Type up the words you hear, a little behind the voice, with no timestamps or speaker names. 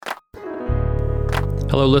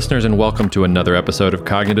Hello, listeners, and welcome to another episode of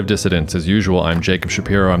Cognitive Dissidence. As usual, I'm Jacob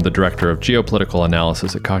Shapiro. I'm the Director of Geopolitical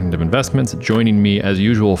Analysis at Cognitive Investments. Joining me, as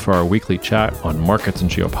usual, for our weekly chat on markets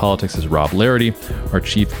and geopolitics is Rob Larity, our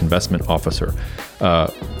Chief Investment Officer.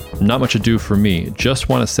 Not much ado for me. Just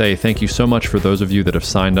want to say thank you so much for those of you that have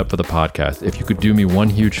signed up for the podcast. If you could do me one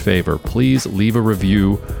huge favor, please leave a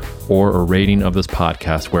review or a rating of this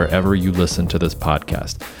podcast wherever you listen to this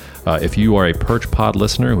podcast. If you are a Perch Pod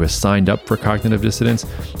listener who has signed up for Cognitive Dissidence,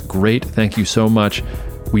 great. Thank you so much.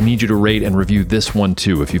 We need you to rate and review this one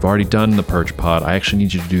too. If you've already done the Perch Pod, I actually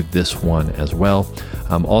need you to do this one as well.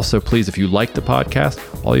 Also, please, if you like the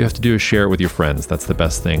podcast, all you have to do is share it with your friends. That's the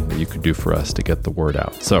best thing that you could do for us to get the word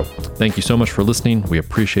out. So thank you so much for listening. We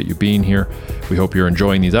appreciate you being here. We hope you're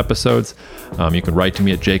enjoying these episodes. You can write to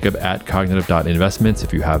me at jacob@cognitive.investments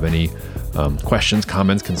if you have any questions,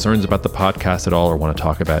 comments, concerns about the podcast at all, or want to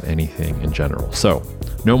talk about anything in general. So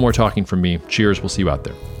no more talking from me. Cheers. We'll see you out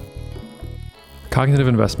there. Cognitive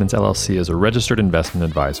Investments LLC is a registered investment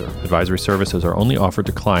advisor. Advisory services are only offered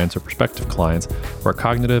to clients or prospective clients where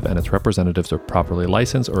Cognitive and its representatives are properly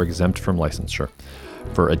licensed or exempt from licensure.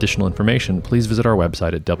 For additional information, please visit our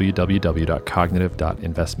website at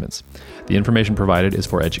www.cognitive.investments. The information provided is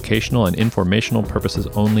for educational and informational purposes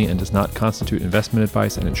only and does not constitute investment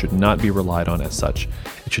advice, and it should not be relied on as such.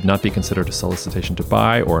 It should not be considered a solicitation to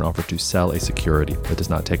buy or an offer to sell a security. It does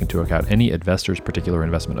not take into account any investor's particular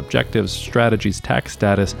investment objectives, strategies, tax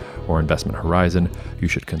status, or investment horizon. You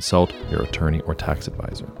should consult your attorney or tax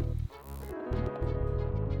advisor.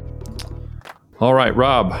 All right,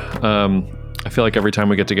 Rob. I feel like every time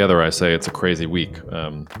we get together, I say it's a crazy week,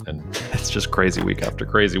 and it's just crazy week after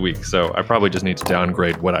crazy week. So I probably just need to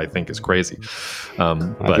downgrade what I think is crazy. I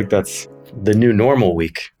think that's the new normal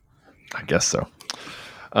week. I guess so.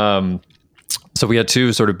 So we had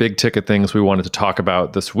two sort of big ticket things we wanted to talk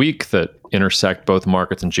about this week that intersect both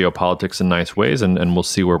markets and geopolitics in nice ways, and we'll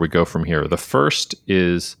see where we go from here. The first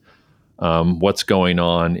is what's going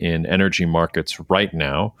on in energy markets right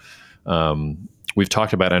now. We've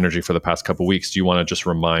talked about energy for the past couple of weeks. Do you want to just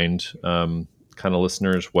remind kind of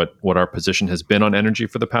listeners what our position has been on energy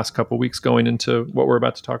for the past couple of weeks going into what we're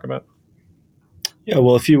about to talk about? Yeah,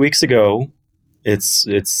 well, a few weeks ago,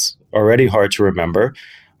 it's already hard to remember,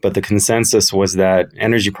 but the consensus was that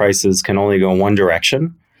energy prices can only go one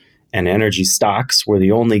direction, and energy stocks were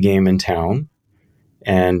the only game in town,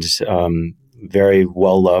 and very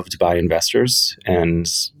well loved by investors. And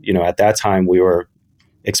at that time, we were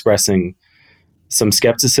expressing some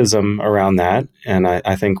skepticism around that. And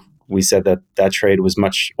I think we said that trade was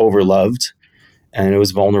much overloved and it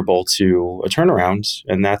was vulnerable to a turnaround.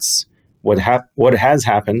 And that's what has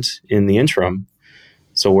happened in the interim.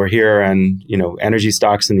 So we're here and, energy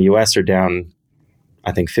stocks in the US are down,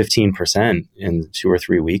 I think 15% in 2 or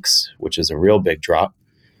 3 weeks, which is a real big drop.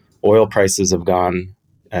 Oil prices have gone,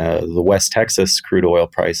 the West Texas crude oil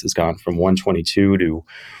price has gone from 122 to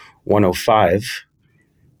 105.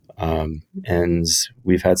 And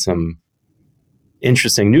we've had some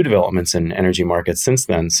interesting new developments in energy markets since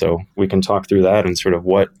then. So we can talk through that and sort of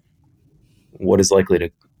what is likely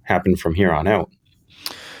to happen from here on out.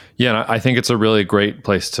 Yeah, I think it's a really great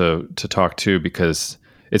place to talk to, because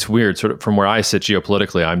it's weird. Sort of from where I sit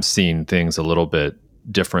geopolitically, I'm seeing things a little bit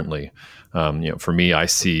differently. For me, I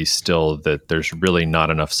see still that there's really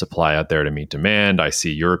not enough supply out there to meet demand. I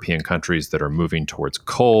see European countries that are moving towards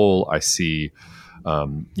coal. I see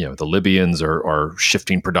the Libyans are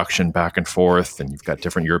shifting production back and forth, and you've got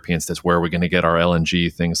different European states. Where are we going to get our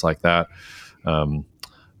LNG? Things like that,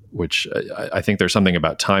 which I think there's something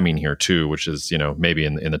about timing here too, which is, maybe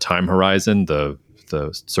in the time horizon, the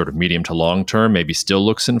sort of medium to long term maybe still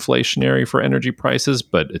looks inflationary for energy prices,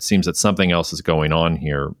 but it seems that something else is going on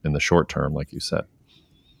here in the short term, like you said.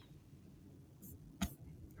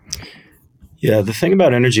 Yeah, the thing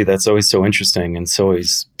about energy that's always so interesting and so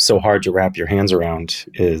always so hard to wrap your hands around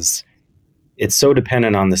is it's so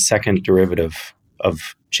dependent on the second derivative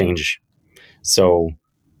of change. So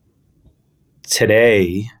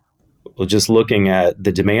today, we're just looking at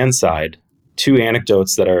the demand side. Two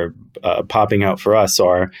anecdotes that are popping out for us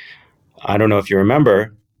are, I don't know if you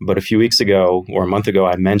remember, but a few weeks ago or a month ago,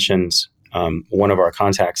 I mentioned one of our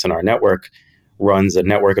contacts in our network runs a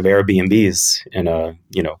network of Airbnbs in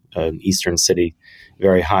an eastern city,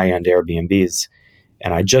 very high-end Airbnbs.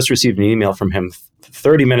 And I just received an email from him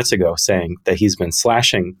 30 minutes ago saying that he's been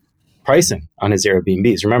slashing pricing on his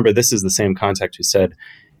Airbnbs. Remember, this is the same contact who said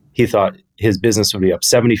he thought his business would be up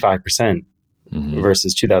 75%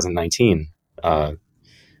 versus 2019.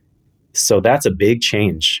 So that's a big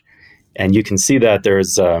change. And you can see that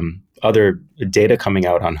there's other data coming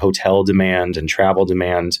out on hotel demand and travel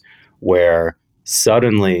demand where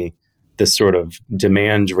suddenly this sort of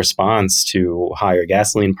demand response to higher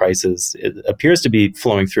gasoline prices, it appears to be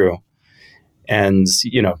flowing through. And,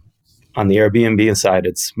 on the Airbnb side,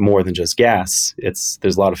 it's more than just gas.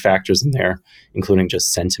 There's a lot of factors in there, including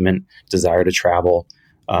just sentiment, desire to travel,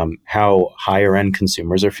 how higher end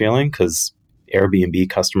consumers are feeling, because Airbnb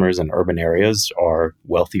customers in urban areas are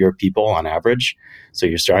wealthier people on average. So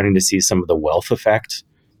you're starting to see some of the wealth effect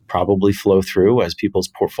probably flow through as people's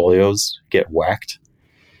portfolios get whacked.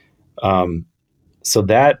 So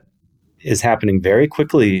that is happening very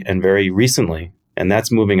quickly and very recently, and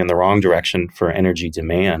that's moving in the wrong direction for energy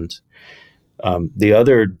demand. The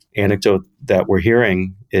other anecdote that we're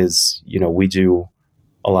hearing is, we do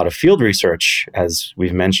a lot of field research, as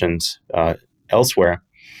we've mentioned elsewhere.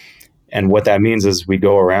 And what that means is we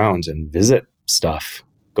go around and visit stuff,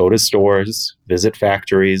 go to stores, visit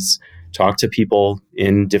factories, talk to people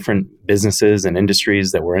in different businesses and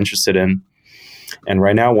industries that we're interested in. And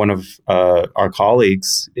right now, one of our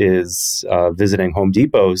colleagues is visiting Home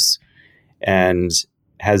Depots and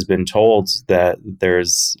has been told that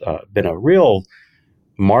there's been a real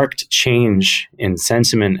marked change in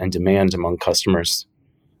sentiment and demand among customers.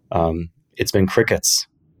 It's been crickets,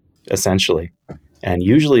 essentially. And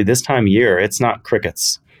usually this time of year, it's not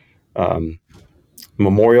crickets.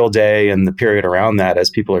 Memorial Day and the period around that,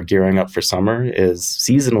 as people are gearing up for summer, is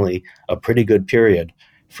seasonally a pretty good period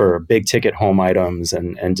for big ticket home items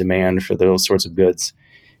and demand for those sorts of goods.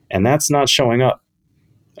 And that's not showing up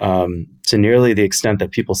to nearly the extent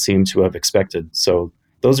that people seem to have expected. So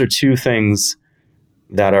those are two things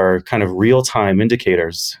that are kind of real-time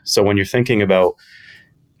indicators. So when you're thinking about,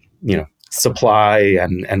 supply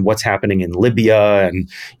and what's happening in Libya and,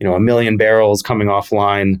 1 million barrels coming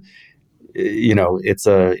offline, it's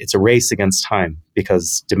a race against time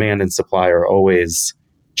because demand and supply are always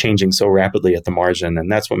changing so rapidly at the margin. And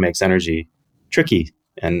that's what makes energy tricky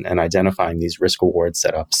and identifying these risk reward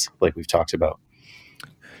setups like we've talked about.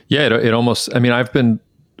 Yeah, it almost, I've been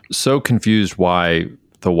so confused why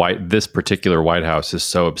this particular White House is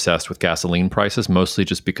so obsessed with gasoline prices, mostly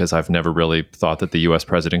just because I've never really thought that the US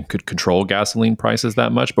president could control gasoline prices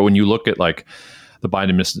that much. But when you look at like the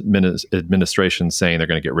Biden administration saying they're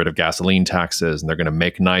going to get rid of gasoline taxes and they're going to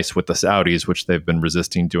make nice with the Saudis, which they've been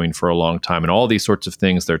resisting doing for a long time, and all these sorts of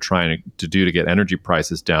things they're trying to do to get energy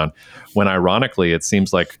prices down, when ironically it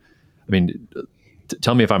seems like,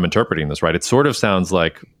 tell me if I'm interpreting this right, it sort of sounds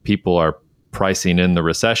like people are pricing in the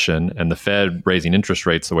recession, and the Fed raising interest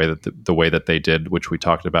rates the way that they did, which we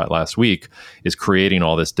talked about last week, is creating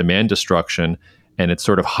all this demand destruction. And it's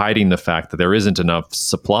sort of hiding the fact that there isn't enough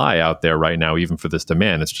supply out there right now, even for this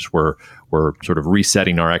demand. It's just we're sort of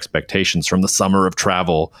resetting our expectations from the summer of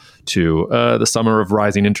travel to the summer of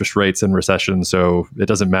rising interest rates and recession. So it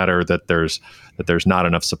doesn't matter that there's not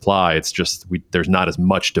enough supply. It's just there's not as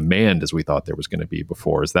much demand as we thought there was going to be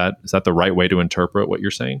before. Is that the right way to interpret what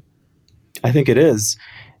you're saying? I think it is.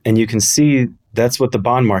 And you can see that's what the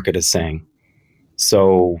bond market is saying.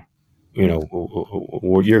 So,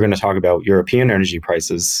 you're going to talk about European energy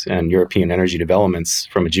prices and European energy developments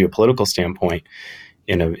from a geopolitical standpoint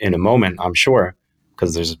in a moment, I'm sure,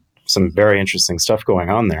 because there's some very interesting stuff going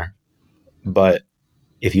on there. But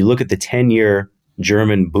if you look at the 10-year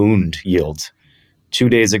German Bund yield, 2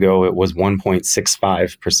 days ago it was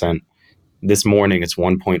 1.65%. This morning it's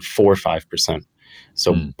 1.45%.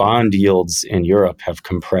 So bond yields in Europe have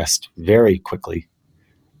compressed very quickly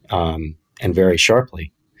and very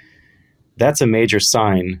sharply. That's a major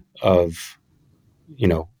sign of,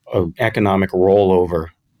 of economic rollover.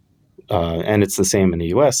 And it's the same in the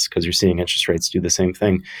US because you're seeing interest rates do the same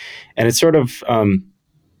thing. And it's sort of,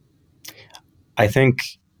 I think,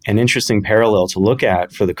 an interesting parallel to look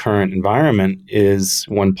at for the current environment is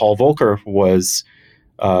when Paul Volcker was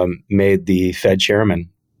made the Fed chairman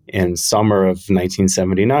in summer of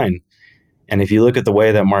 1979. And if you look at the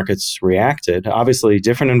way that markets reacted, obviously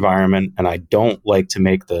different environment, and I don't like to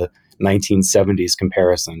make the 1970s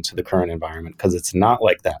comparison to the current environment because it's not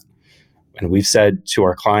like that. And we've said to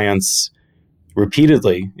our clients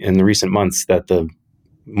repeatedly in the recent months that the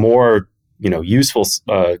more useful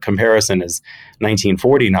comparison is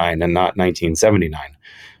 1949 and not 1979.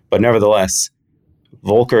 But nevertheless,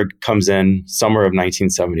 Volcker comes in summer of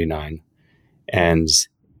 1979, and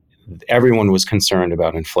everyone was concerned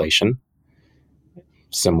about inflation,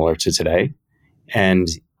 similar to today, and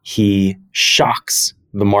he shocks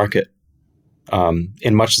the market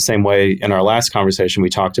in much the same way. In our last conversation, we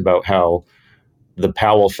talked about how the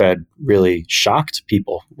Powell Fed really shocked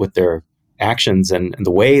people with their actions and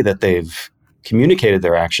the way that they've communicated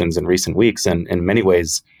their actions in recent weeks, and in many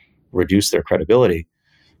ways reduced their credibility.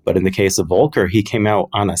 But in the case of Volcker, he came out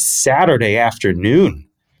on a Saturday afternoon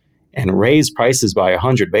and raised prices by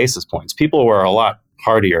 100 basis points. People were a lot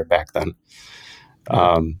hardier back then.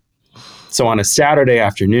 So on a Saturday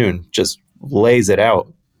afternoon, just lays it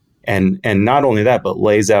out. And not only that, but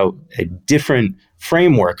lays out a different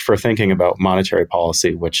framework for thinking about monetary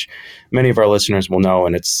policy, which many of our listeners will know,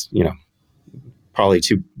 and it's, probably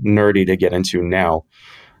too nerdy to get into now.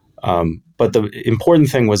 But the important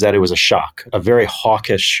thing was that it was a shock, a very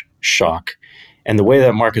hawkish shock. And the way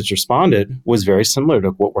that markets responded was very similar to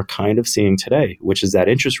what we're kind of seeing today, which is that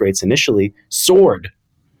interest rates initially soared.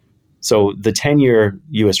 So the 10-year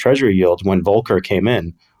U.S. Treasury yield when Volcker came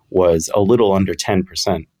in was a little under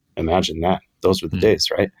 10%. Imagine that. Those were the days,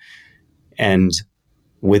 right? And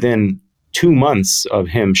within 2 months of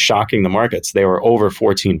him shocking the markets, they were over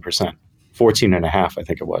 14%, 14 and a half, I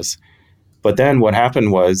think it was. But then what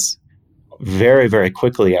happened was very, very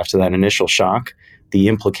quickly after that initial shock, the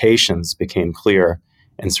implications became clear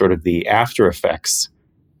and sort of the after effects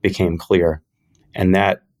became clear. And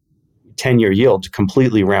that 10-year yield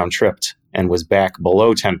completely round tripped and was back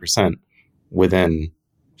below 10% within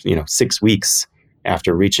 6 weeks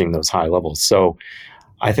after reaching those high levels. So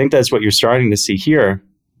I think that's what you're starting to see here,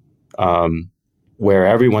 where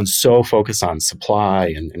everyone's so focused on supply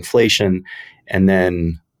and inflation, and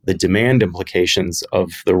then the demand implications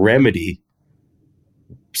of the remedy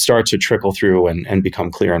start to trickle through and become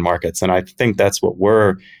clear in markets. And I think that's what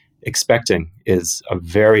we're expecting, is a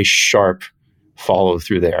very sharp follow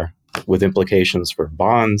through there with implications for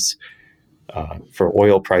bonds, for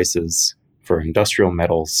oil prices, for industrial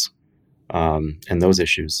metals, and those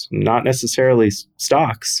issues. Not necessarily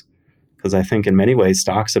stocks, because I think in many ways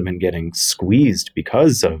stocks have been getting squeezed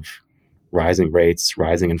because of rising rates,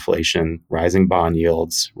 rising inflation, rising bond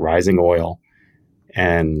yields, rising oil.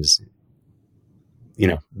 And,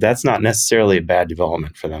 that's not necessarily a bad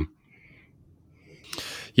development for them.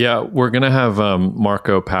 Yeah, we're going to have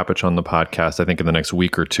Marco Papich on the podcast, I think, in the next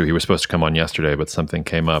week or two. He was supposed to come on yesterday, but something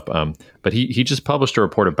came up. But he just published a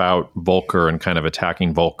report about Volcker and kind of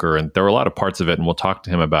attacking Volcker. And there were a lot of parts of it, and we'll talk to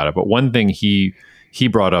him about it. But one thing he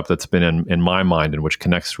brought up that's been in my mind and which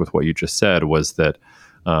connects with what you just said was that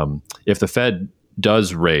if the Fed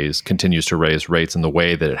continues to raise rates in the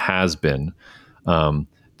way that it has been,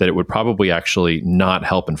 that it would probably actually not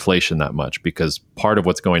help inflation that much, because part of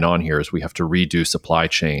what's going on here is we have to redo supply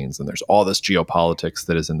chains, and there's all this geopolitics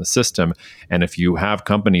that is in the system. And if you have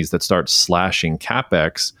companies that start slashing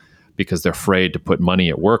CapEx because they're afraid to put money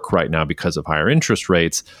at work right now because of higher interest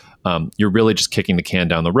rates, you're really just kicking the can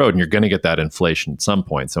down the road, and you're going to get that inflation at some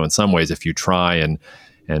point. So in some ways, if you try and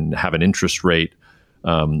have an interest rate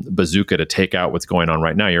bazooka to take out what's going on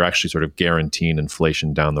right now, you're actually sort of guaranteeing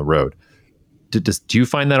inflation down the road. Do you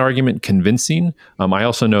find that argument convincing? I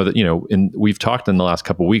also know that, we've talked in the last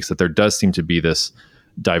couple of weeks that there does seem to be this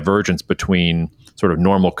divergence between sort of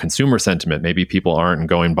normal consumer sentiment. Maybe people aren't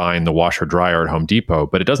buying the washer dryer at Home Depot,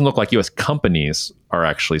 but it doesn't look like U.S. companies are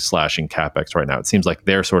actually slashing CapEx right now. It seems like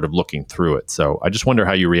they're sort of looking through it. So I just wonder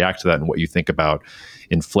how you react to that and what you think about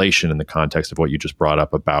inflation in the context of what you just brought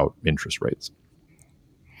up about interest rates.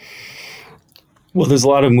 Well, there's a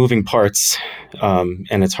lot of moving parts, and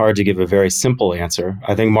it's hard to give a very simple answer.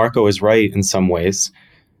 I think Marco is right in some ways.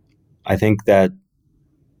 I think that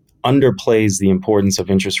underplays the importance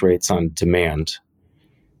of interest rates on demand.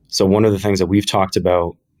 So one of the things that we've talked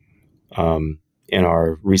about in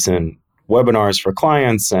our recent webinars for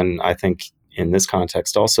clients, and I think in this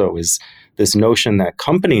context also, is this notion that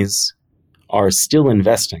companies are still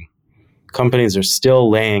investing. Companies are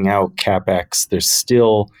still laying out CapEx. They're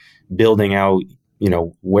still building out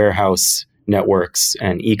warehouse networks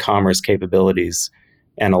and e-commerce capabilities.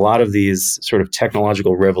 And a lot of these sort of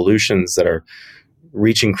technological revolutions that are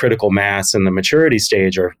reaching critical mass in the maturity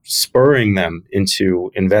stage are spurring them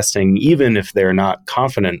into investing, even if they're not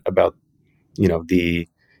confident about, the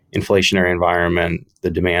inflationary environment,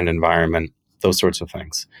 the demand environment, those sorts of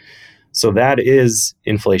things. So that is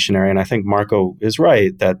inflationary. And I think Marco is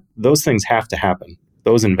right that those things have to happen.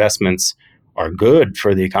 Those investments are good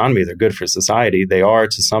for the economy. They're good for society. They are,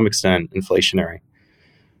 to some extent, inflationary.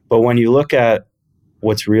 But when you look at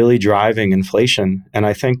what's really driving inflation, and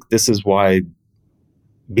I think this is why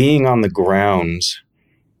being on the ground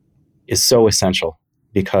is so essential,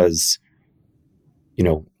 because,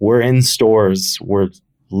 we're in stores, we're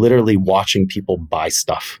literally watching people buy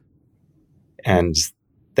stuff. And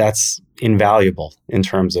that's invaluable in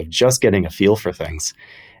terms of just getting a feel for things.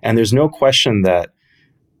 And there's no question that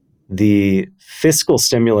the fiscal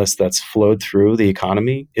stimulus that's flowed through the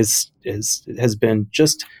economy has been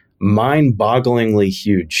just mind-bogglingly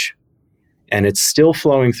huge. and it's still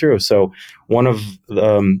flowing through. So one of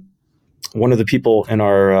the people in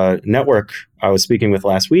our network I was speaking with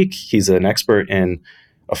last week, he's an expert in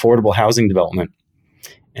affordable housing development.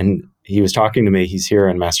 And he was talking to me, he's here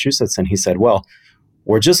in Massachusetts, and he said, well,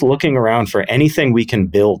 we're just looking around for anything we can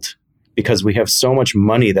build because we have so much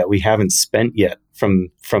money that we haven't spent yet from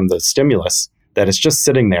the stimulus that it's just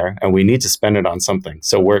sitting there and we need to spend it on something.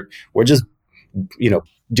 So we're just,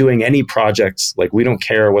 doing any projects. Like, we don't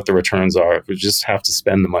care what the returns are. We just have to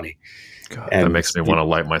spend the money. God, and that makes me want to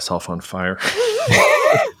light myself on fire.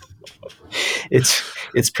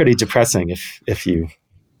 It's pretty depressing if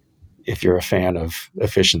you're a fan of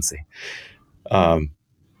efficiency.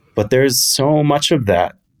 But there's so much of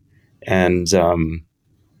that. And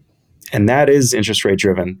that is interest rate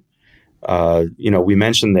driven. We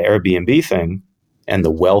mentioned the Airbnb thing and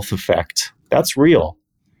the wealth effect. That's real.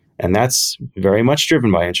 And that's very much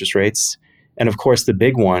driven by interest rates. And of course, the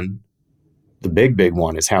big one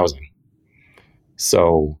is housing.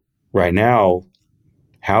 So right now,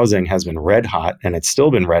 housing has been red hot, and it's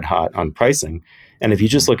still been red hot on pricing. And if you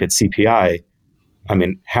just look at CPI, I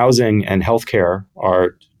mean, housing and healthcare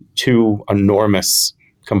are two enormous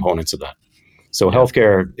components of that. So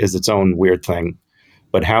healthcare is its own weird thing,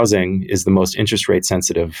 but housing is the most interest rate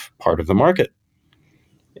sensitive part of the market.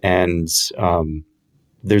 And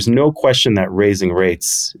there's no question that raising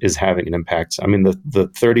rates is having an impact. I mean, the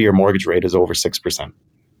 30-year mortgage rate is over 6%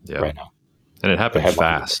 right now. And it happened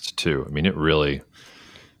fast too. I mean,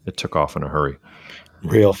 it took off in a hurry.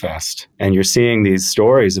 Real fast. And you're seeing these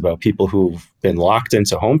stories about people who've been locked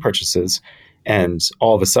into home purchases, and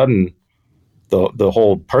all of a sudden the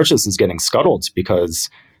whole purchase is getting scuttled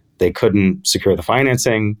because they couldn't secure the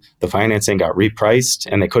financing. The financing got repriced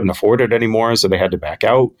and they couldn't afford it anymore, so they had to back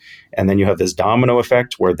out. And then you have this domino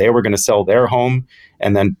effect where they were going to sell their home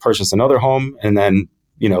and then purchase another home, and then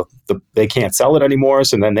they can't sell it anymore,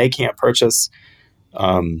 so then they can't purchase.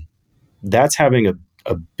 That's having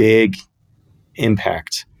a big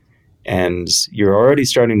impact. And you're already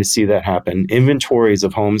starting to see that happen. Inventories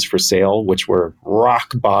of homes for sale, which were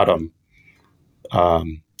rock bottom,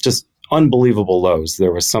 just unbelievable lows.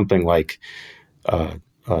 There was something like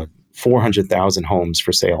 400,000 homes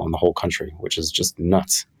for sale in the whole country, which is just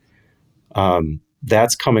nuts.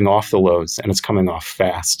 That's coming off the lows, and it's coming off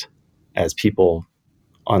fast as people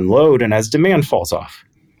unload and as demand falls off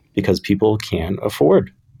because people can't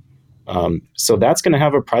afford. So that's going to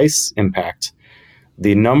have a price impact.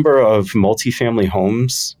 The number of multifamily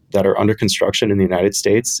homes that are under construction in the United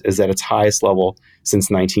States is at its highest level since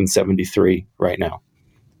 1973 right now.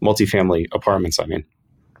 Multifamily apartments, I mean.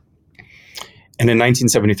 And in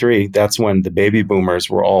 1973, that's when the baby boomers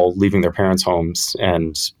were all leaving their parents' homes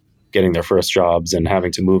and getting their first jobs and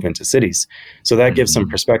having to move into cities. So that gives some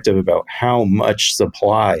perspective about how much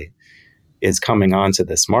supply is coming onto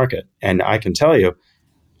this market. And I can tell you,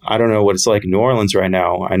 I don't know what it's like in New Orleans right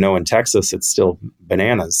now. I know in Texas, it's still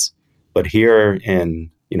bananas. But here in,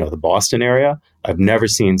 the Boston area, I've never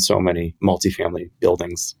seen so many multifamily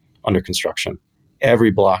buildings under construction. Every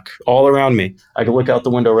block, all around me, I can look out the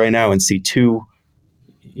window right now and see two,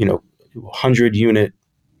 100-unit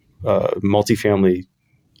multifamily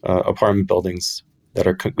apartment buildings that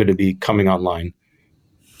are going to be coming online.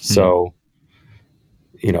 So,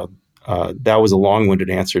 that was a long-winded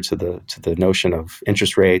answer to the notion of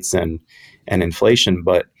interest rates and inflation,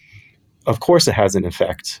 but of course it has an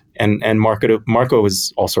effect. And Marco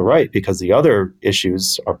is also right, because the other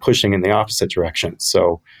issues are pushing in the opposite direction.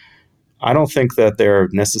 So I don't think that they're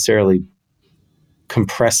necessarily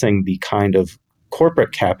compressing the kind of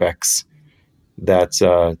corporate capex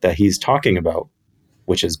that he's talking about,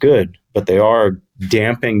 which is good, but they are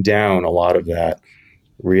damping down a lot of that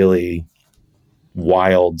really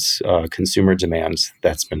wild consumer demand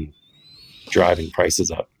that's been driving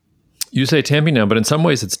prices up. You say tamping down, but in some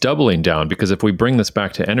ways it's doubling down, because if we bring this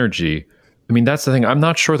back to energy, I mean, that's the thing. I'm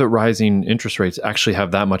not sure that rising interest rates actually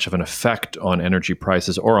have that much of an effect on energy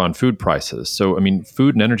prices or on food prices. So, I mean,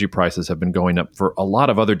 food and energy prices have been going up for a lot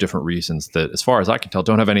of other different reasons that, as far as I can tell,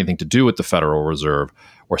 don't have anything to do with the Federal Reserve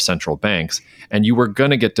or central banks. And you were going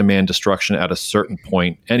to get demand destruction at a certain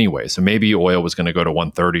point anyway. So maybe oil was going to go to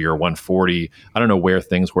 130 or 140. I don't know where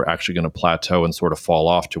things were actually going to plateau and sort of fall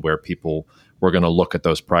off to where people were going to look at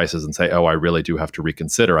those prices and say, oh, I really do have to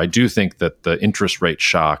reconsider. I do think that the interest rate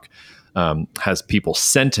shock has people's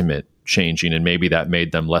sentiment changing, and maybe that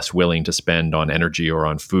made them less willing to spend on energy or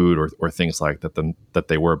on food or things like that than that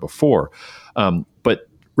they were before. But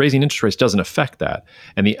raising interest rates doesn't affect that.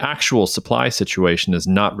 And the actual supply situation is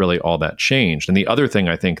not really all that changed. And the other thing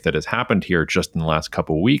I think that has happened here just in the last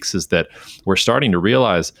couple of weeks is that we're starting to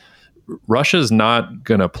realize Russia's not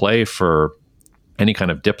going to play for any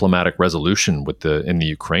kind of diplomatic resolution in the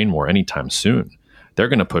Ukraine war anytime soon. They're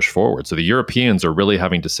going to push forward. So the Europeans are really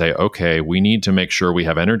having to say, okay, we need to make sure we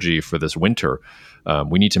have energy for this winter.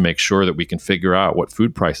 We need to make sure that we can figure out what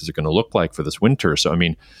food prices are going to look like for this winter. So, I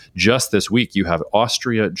mean, just this week, you have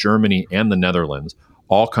Austria, Germany, and the Netherlands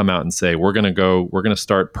all come out and say, we're going to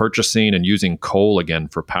start purchasing and using coal again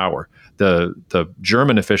for power. The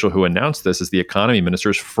German official who announced this is the economy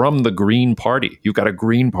ministers from the Green Party. You've got a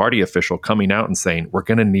Green Party official coming out and saying, we're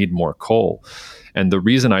going to need more coal. And the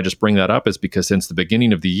reason I just bring that up is because since the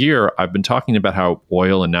beginning of the year, I've been talking about how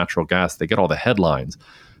oil and natural gas, they get all the headlines.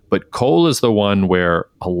 But coal is the one where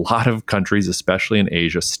a lot of countries, especially in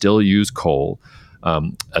Asia, still use coal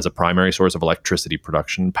as a primary source of electricity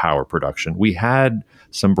production, power production. We had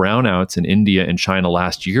some brownouts in India and China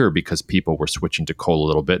last year because people were switching to coal a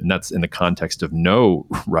little bit, and that's in the context of no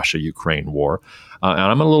Russia-Ukraine war. And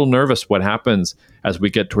I'm a little nervous what happens as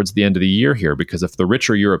we get towards the end of the year here, because if the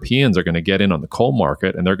richer Europeans are going to get in on the coal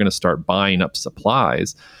market and they're going to start buying up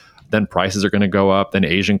supplies, then prices are going to go up. Then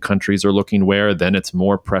Asian countries are looking where, then it's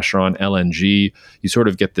more pressure on LNG. You sort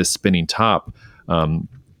of get this spinning top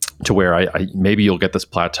to where maybe you'll get this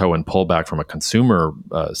plateau and pullback from a consumer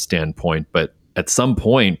standpoint, but at some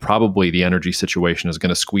point, probably the energy situation is going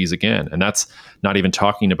to squeeze again. And that's not even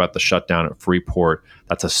talking about the shutdown at Freeport.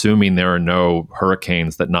 That's assuming there are no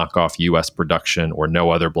hurricanes that knock off U.S. production or no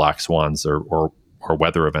other black swans or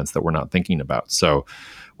weather events that we're not thinking about. So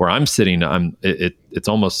where I'm sitting,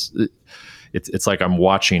 it's like I'm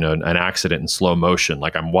watching an accident in slow motion.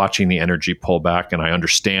 Like I'm watching the energy pull back, and I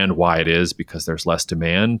understand why it is because there's less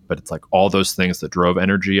demand, but it's like all those things that drove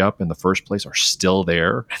energy up in the first place are still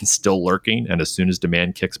there and still lurking. And as soon as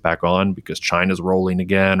demand kicks back on because China's rolling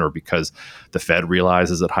again or because the Fed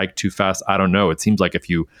realizes it hiked too fast, I don't know. It seems like if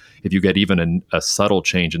you get even a subtle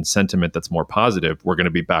change in sentiment that's more positive, we're going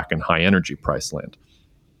to be back in high energy price land.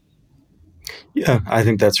 Yeah, I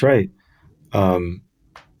think that's right.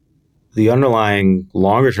 The underlying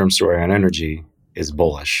longer-term story on energy is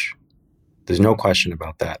bullish. There's no question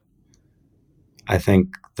about that. I think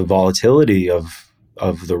the volatility of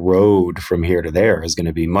the road from here to there is going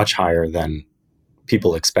to be much higher than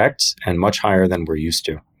people expect and much higher than we're used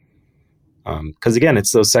to. Because again,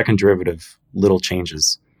 it's those second derivative little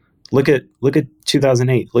changes. Look at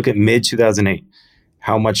 2008. Look at mid-2008.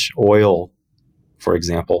 How much oil, for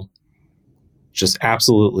example, just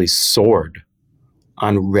absolutely soared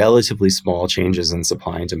on relatively small changes in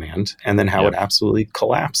supply and demand, and then how it absolutely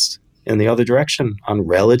collapsed in the other direction on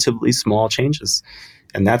relatively small changes.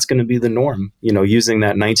 And that's going to be the norm. Using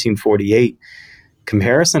that 1948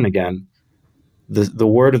 comparison again, the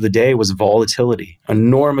word of the day was volatility,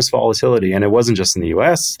 enormous volatility. And it wasn't just in the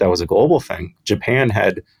US, that was a global thing. Japan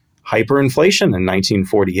had hyperinflation in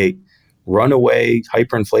 1948, runaway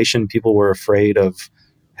hyperinflation. People were afraid of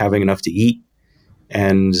having enough to eat.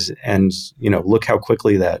 And look how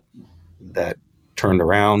quickly that turned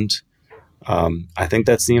around. I think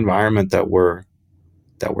that's the environment that we're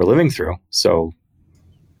living through. So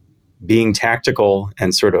being tactical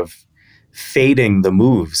and sort of fading the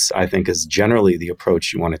moves, I think, is generally the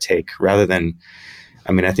approach you want to take, rather than,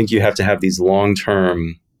 I think you have to have these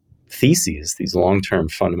long-term theses, these long-term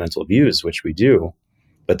fundamental views, which we do.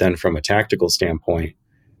 But then from a tactical standpoint,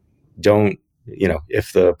 don't,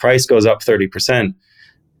 if the price goes up 30%,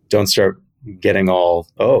 don't start getting all,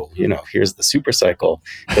 here's the super cycle,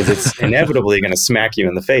 because it's inevitably going to smack you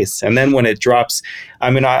in the face. And then when it drops,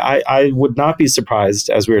 I would not be surprised,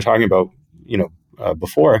 as we were talking about,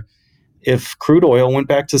 before, if crude oil went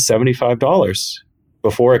back to $75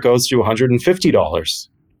 before it goes to $150,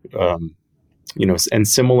 and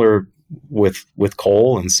similar with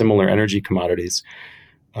coal and similar energy commodities,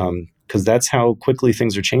 because that's how quickly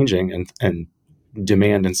things are changing, and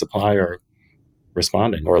demand and supply are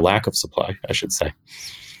responding, or lack of supply, I should say.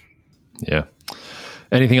 Yeah.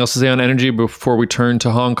 Anything else to say on energy before we turn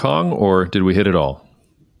to Hong Kong, or did we hit it all?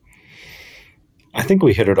 I think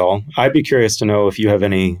we hit it all. I'd be curious to know if you have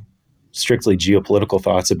any strictly geopolitical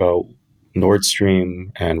thoughts about Nord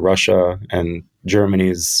Stream and Russia and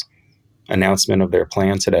Germany's announcement of their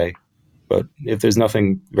plan today. But if there's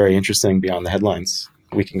nothing very interesting beyond the headlines,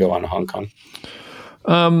 we can go on to Hong Kong.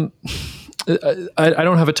 I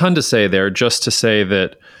don't have a ton to say there, just to say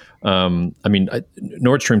that,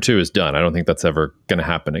 Nord Stream 2 is done. I don't think that's ever going to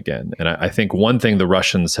happen again. And I think one thing the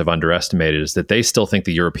Russians have underestimated is that they still think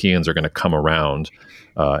the Europeans are going to come around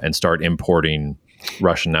and start importing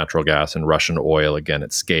Russian natural gas and Russian oil again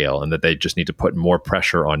at scale, and that they just need to put more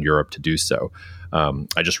pressure on Europe to do so.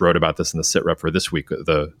 I just wrote about this in the SITREP for this week.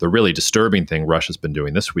 The really disturbing thing Russia's been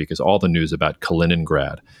doing this week is all the news about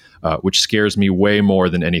Kaliningrad, which scares me way more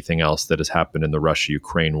than anything else that has happened in the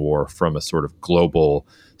Russia-Ukraine war from a sort of global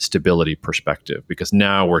stability perspective, because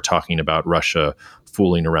now we're talking about Russia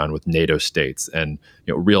fooling around with NATO states and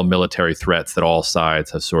real military threats that all sides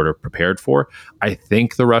have sort of prepared for. I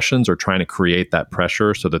think the Russians are trying to create that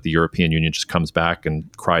pressure so that the European Union just comes back and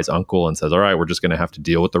cries uncle and says, all right, we're just going to have to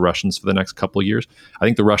deal with the Russians for the next couple of years. I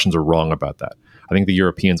think the Russians are wrong about that. I think the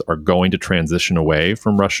Europeans are going to transition away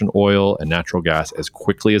from Russian oil and natural gas as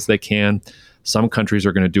quickly as they can. Some countries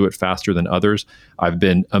are going to do it faster than others. I've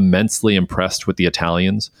been immensely impressed with the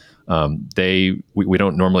Italians. We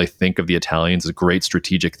don't normally think of the Italians as great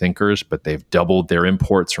strategic thinkers, but they've doubled their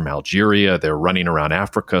imports from Algeria. They're running around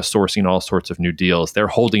Africa, sourcing all sorts of new deals. They're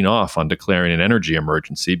holding off on declaring an energy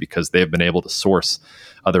emergency because they've been able to source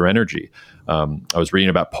other energy. I was reading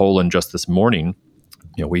about Poland just this morning.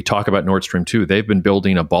 We talk about Nord Stream 2. They've been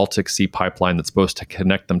building a Baltic Sea pipeline that's supposed to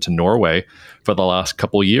connect them to Norway for the last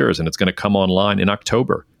couple of years, and it's going to come online in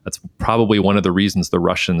October. That's probably one of the reasons the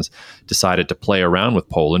Russians decided to play around with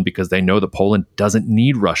Poland, because they know that Poland doesn't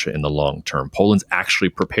need Russia in the long term. Poland's actually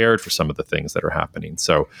prepared for some of the things that are happening.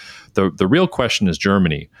 So the real question is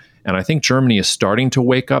Germany. And I think Germany is starting to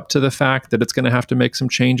wake up to the fact that it's going to have to make some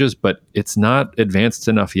changes, but it's not advanced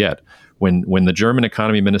enough yet. When the German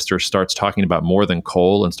economy minister starts talking about more than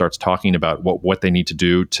coal and starts talking about what they need to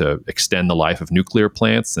do to extend the life of nuclear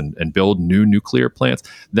plants and build new nuclear plants,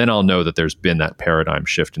 then I'll know that there's been that paradigm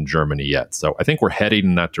shift in Germany yet. So I think we're heading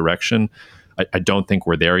in that direction. I don't think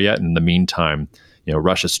we're there yet. In the meantime,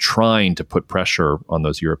 Russia's trying to put pressure on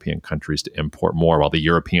those European countries to import more while the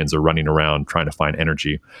Europeans are running around trying to find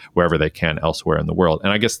energy wherever they can elsewhere in the world.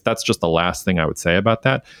 And I guess that's just the last thing I would say about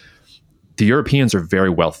that. The Europeans are very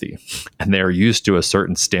wealthy and they're used to a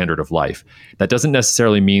certain standard of life. That doesn't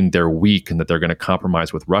necessarily mean they're weak and that they're going to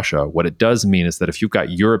compromise with Russia. What it does mean is that if you've got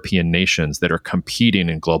European nations that are competing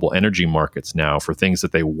in global energy markets now for things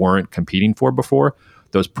that they weren't competing for before,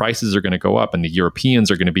 those prices are going to go up and the Europeans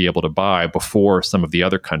are going to be able to buy before some of the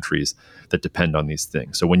other countries that depend on these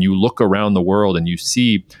things. So when you look around the world and you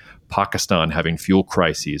see Pakistan having fuel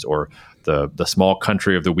crises, or the small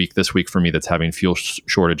country of the week this week for me that's having fuel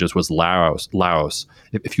shortages was Laos.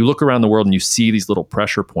 If you look around the world and you see these little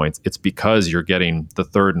pressure points, it's because you're getting the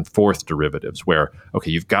third and fourth derivatives where,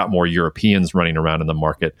 okay, you've got more Europeans running around in the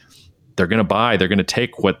market. They're going to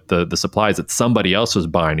take what the supplies that somebody else was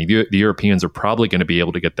buying. The Europeans are probably going to be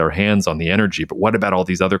able to get their hands on the energy, but what about all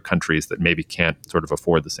these other countries that maybe can't sort of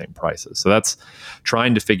afford the same prices? So that's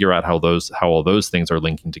trying to figure out how all those things are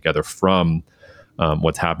linking together from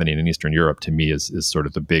what's happening in Eastern Europe, to me, is sort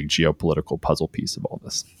of the big geopolitical puzzle piece of all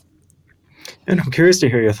this. And I'm curious to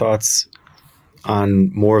hear your thoughts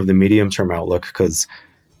on more of the medium-term outlook, because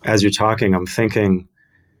as you're talking, I'm thinking,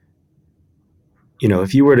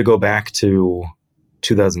 if you were to go back to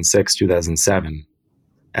 2006, 2007,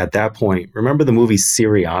 at that point, remember the movie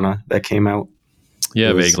Syriana that came out?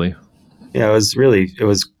 Yeah, vaguely. Yeah,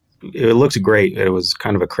 it looked great. It was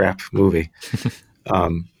kind of a crap movie.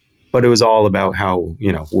 But it was all about how,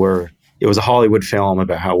 it was a Hollywood film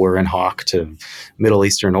about how we're in hock to Middle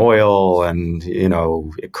Eastern oil and,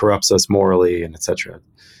 it corrupts us morally and et cetera.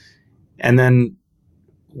 And then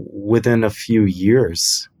within a few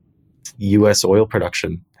years, U.S. oil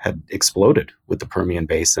production had exploded with the Permian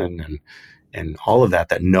Basin and all of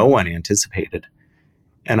that no one anticipated.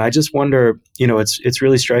 And I just wonder, it's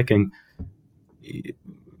really striking.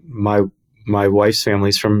 My wife's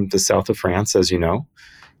family's from the south of France, as you know,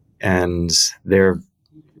 and they're,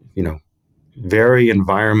 very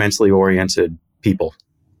environmentally oriented people,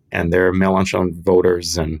 and they're Mélenchon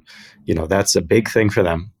voters, and, that's a big thing for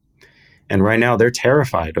them. And right now they're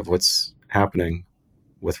terrified of what's happening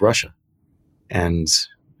with Russia. And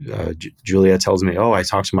Julia tells me, I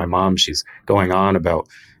talked to my mom. She's going on about,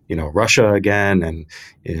 Russia again. And,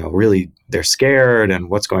 really they're scared and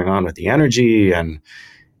what's going on with the energy. And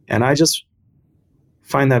I just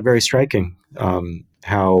find that very striking.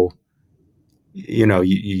 How,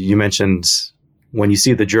 you mentioned when you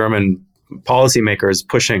see the German policymakers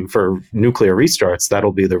pushing for nuclear restarts,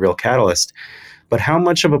 that'll be the real catalyst. But how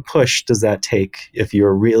much of a push does that take if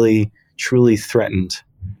you're really, truly threatened?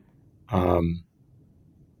 And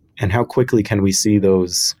how quickly can we see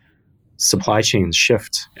those supply chains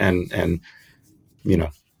shift? And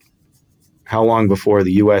how long before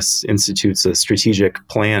the U.S. institutes a strategic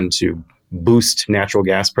plan to boost natural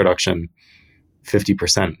gas production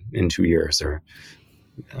 50% in 2 years, or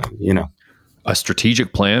a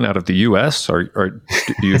strategic plan out of the U.S.? Or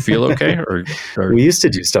do you feel okay? Or We used to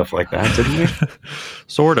do stuff like that, didn't we?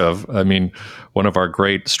 Sort of. I mean, one of our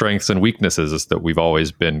great strengths and weaknesses is that we've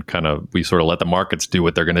always been we sort of let the markets do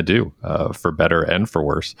what they're going to do, for better and for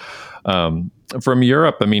worse. From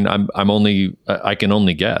Europe, I mean, I can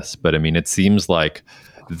only guess, but I mean, it seems like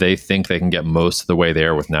they think they can get most of the way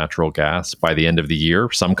there with natural gas by the end of the year.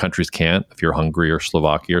 Some countries can't. If you're Hungary or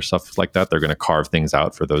Slovakia or stuff like that, they're going to carve things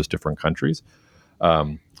out for those different countries.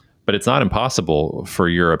 But it's not impossible for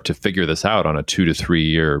Europe to figure this out on a 2 to 3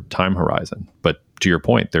 year time horizon. But to your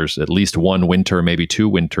point, there's at least one winter, maybe 2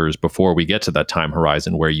 winters before we get to that time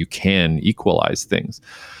horizon where you can equalize things.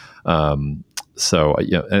 So,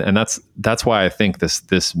 and that's why I think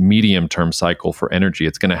this medium term cycle for energy,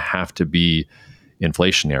 it's going to have to be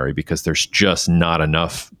inflationary, because there's just not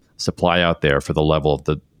enough supply out there for the level of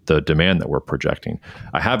the demand that we're projecting.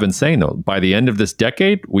 I have been saying, though, by the end of this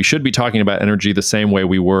decade, we should be talking about energy the same way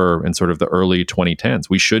we were in sort of the early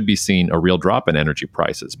 2010s. We should be seeing a real drop in energy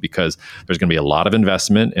prices, because there's going to be a lot of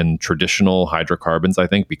investment in traditional hydrocarbons, I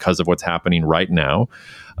think, because of what's happening right now.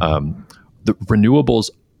 The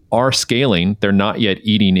renewables are scaling. They're not yet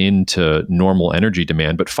eating into normal energy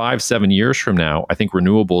demand, but 5-7 years from now, I think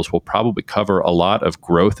renewables will probably cover a lot of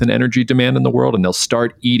growth in energy demand in the world, and they'll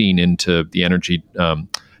start eating into the energy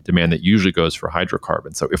demand that usually goes for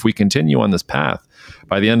hydrocarbons. So if we continue on this path,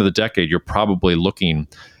 by the end of the decade, you're probably looking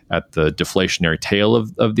at the deflationary tail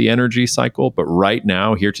of the energy cycle. But right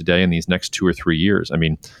now, here today, in these next 2 or 3 years, I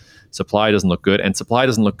mean, supply doesn't look good, and supply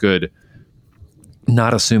doesn't look good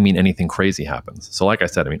not assuming anything crazy happens. So like I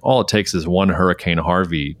said, I mean, all it takes is one Hurricane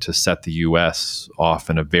Harvey to set the U.S. off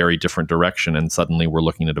in a very different direction, and suddenly we're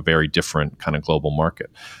looking at a very different kind of global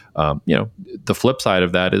market. The flip side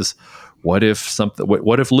of that is, what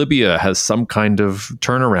if Libya has some kind of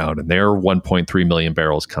turnaround and their 1.3 million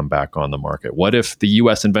barrels come back on the market? What if the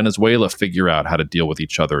U.S. and Venezuela figure out how to deal with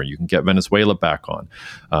each other and you can get Venezuela back on?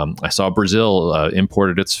 I saw Brazil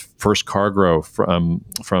imported its first cargo for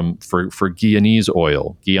Guyanese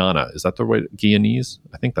oil. Guyana, is that the way? Guyanese?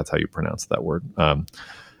 I think that's how you pronounce that word.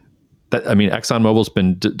 ExxonMobil's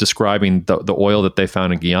been describing the oil that they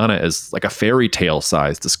found in Guyana as like a fairy tale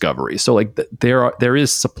size discovery. So like there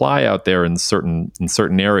is supply out there in certain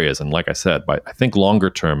areas, and like I said, but I think longer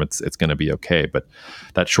term it's going to be okay. But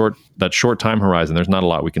that short time horizon, there's not a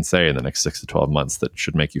lot we can say in the next 6 to 12 months that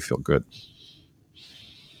should make you feel good.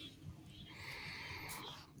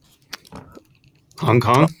 Hong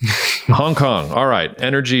Kong. Hong Kong. All right,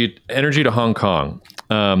 energy to Hong Kong.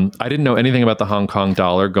 I didn't know anything about the Hong Kong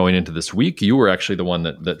dollar going into this week. You were actually the one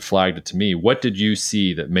that flagged it to me. What did you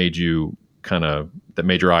see that made your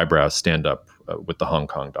eyebrows stand up with the Hong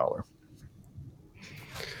Kong dollar?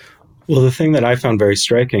 Well, the thing that I found very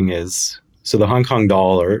striking is, so the Hong Kong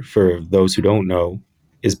dollar, for those who don't know,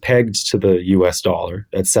 is pegged to the US dollar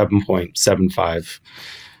at 7.75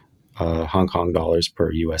 Hong Kong dollars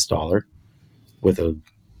per US dollar, with a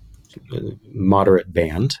moderate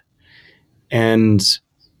band. And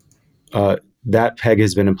that peg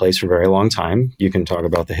has been in place for a very long time. You can talk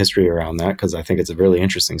about the history around that, because I think it's a really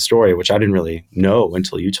interesting story, which I didn't really know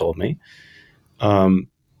until you told me.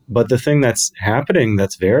 But the thing that's happening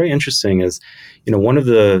that's very interesting is, one of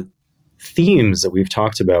the themes that we've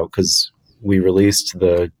talked about, because we released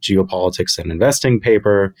the geopolitics and investing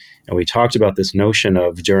paper, and we talked about this notion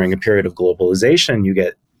of, during a period of globalization, you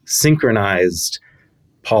get synchronized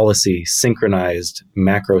policy, synchronized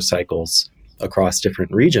macro cycles across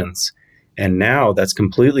different regions. And now that's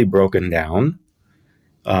completely broken down.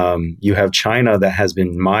 You have China that has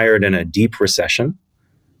been mired in a deep recession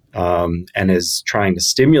and is trying to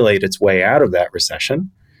stimulate its way out of that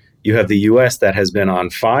recession. You have the US that has been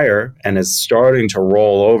on fire and is starting to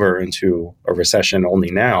roll over into a recession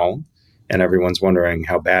only now. And everyone's wondering,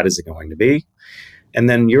 how bad is it going to be? And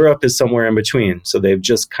then Europe is somewhere in between. So they've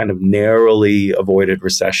just kind of narrowly avoided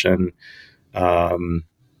recession.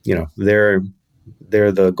 They're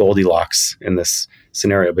the Goldilocks in this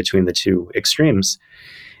scenario between the two extremes.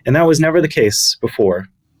 And that was never the case before.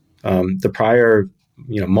 The prior,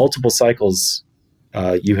 multiple cycles,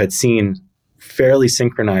 you had seen fairly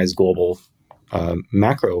synchronized global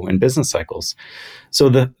macro and business cycles.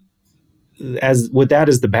 So with that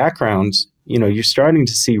as the background, you're starting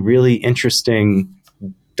to see really interesting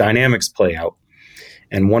dynamics play out.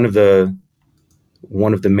 And one of the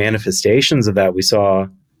manifestations of that we saw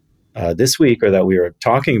this week, or that we were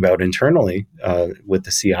talking about internally with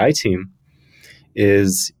the CI team,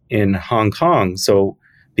 is in Hong Kong. So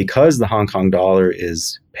because the Hong Kong dollar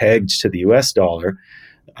is pegged to the US dollar,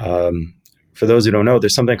 for those who don't know,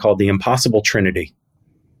 there's something called the impossible trinity,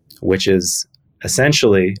 which is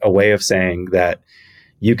essentially a way of saying that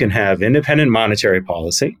you can have independent monetary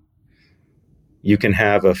policy, you can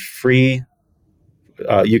have a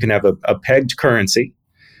you can have a pegged currency,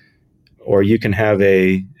 or you can have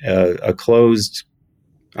an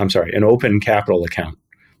open capital account,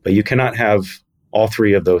 but you cannot have all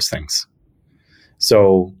three of those things.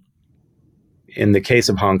 So in the case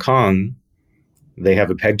of Hong Kong, they have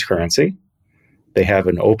a pegged currency. They have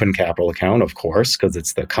an open capital account, of course, because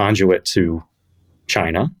it's the conduit to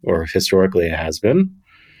China, or historically it has been.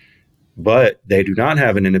 But they do not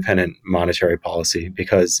have an independent monetary policy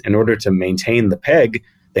because in order to maintain the peg,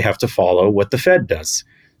 they have to follow what the Fed does.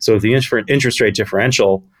 So if the interest rate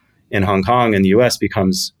differential in Hong Kong and the US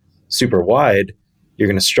becomes super wide, you're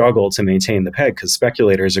going to struggle to maintain the peg because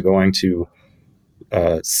speculators are going to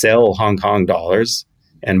sell Hong Kong dollars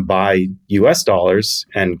and buy US dollars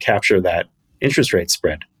and capture that interest rate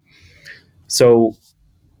spread. So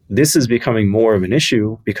this is becoming more of an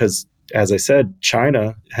issue because, as I said,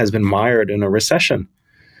 China has been mired in a recession.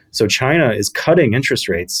 So China is cutting interest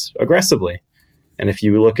rates aggressively. And if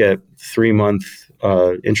you look at 3-month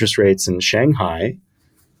interest rates in Shanghai,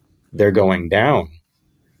 they're going down.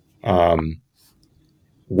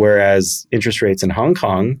 Whereas interest rates in Hong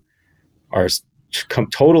Kong are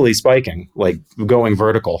totally spiking, like going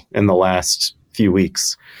vertical in the last few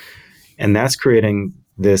weeks. And that's creating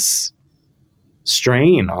this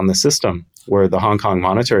strain on the system where the Hong Kong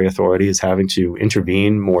Monetary Authority is having to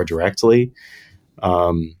intervene more directly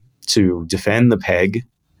to defend the peg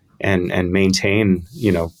and maintain,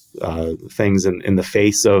 things in the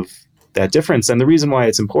face of that difference. And the reason why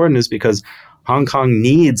it's important is because Hong Kong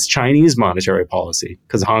needs Chinese monetary policy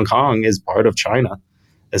because Hong Kong is part of China,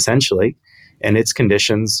 essentially, and its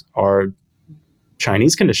conditions are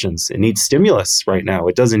Chinese conditions. It needs stimulus right now.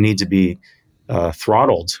 It doesn't need to be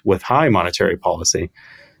throttled with high monetary policy.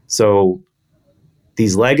 So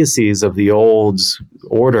these legacies of the old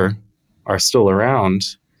order are still around.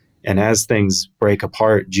 And as things break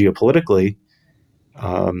apart geopolitically,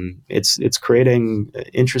 it's creating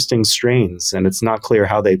interesting strains, and it's not clear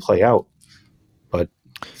how they play out. But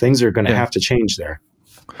things are going to have to change there.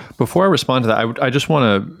 Before I respond to that, I just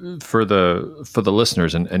want to, for the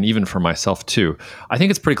listeners and even for myself too, I think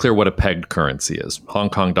it's pretty clear what a pegged currency is. Hong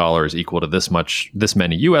Kong dollar is equal to this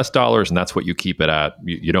many US dollars, and that's what you keep it at.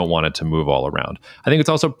 You don't want it to move all around. I think it's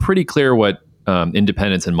also pretty clear what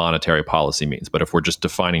independence in monetary policy means. But if we're just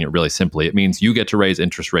defining it really simply, it means you get to raise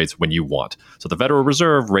interest rates when you want. So the Federal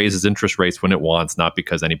Reserve raises interest rates when it wants, not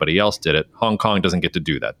because anybody else did it. Hong Kong doesn't get to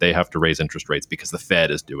do that. They have to raise interest rates because the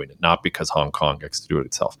Fed is doing it, not because Hong Kong gets to do it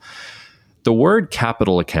itself. The word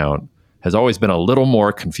capital account has always been a little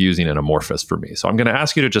more confusing and amorphous for me. So I'm going to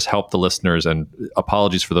ask you to just help the listeners, and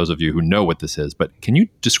apologies for those of you who know what this is, but can you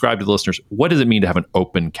describe to the listeners, what does it mean to have an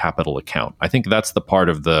open capital account? I think that's the part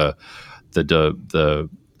of the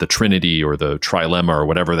trinity or the trilemma or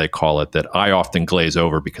whatever they call it that I often glaze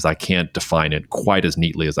over because I can't define it quite as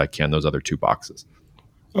neatly as I can those other two boxes.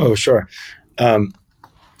 Oh, sure.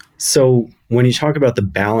 So when you talk about the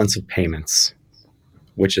balance of payments,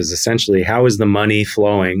 which is essentially how is the money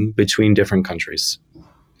flowing between different countries,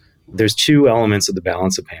 there's two elements of the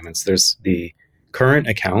balance of payments. There's the current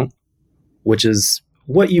account, which is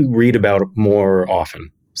what you read about more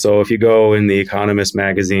often. So if you go in The Economist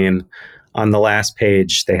magazine, on the last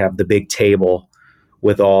page, they have the big table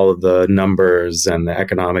with all of the numbers and the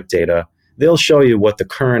economic data. They'll show you what the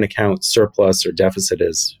current account surplus or deficit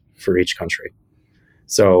is for each country.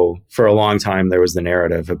 So for a long time, there was the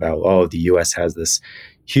narrative about, the US has this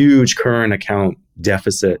huge current account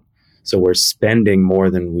deficit. So we're spending more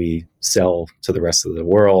than we sell to the rest of the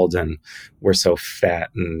world, and we're so fat,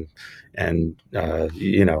 and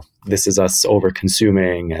this is us over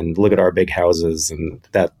consuming, and look at our big houses, and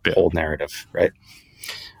that whole narrative, right?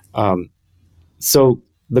 So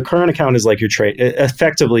the current account is like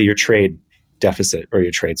effectively your trade deficit or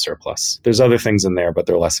your trade surplus. There's other things in there, but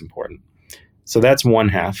they're less important. So that's one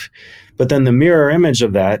half. But then the mirror image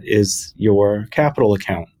of that is your capital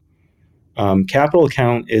account. Capital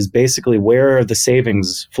account is basically where are the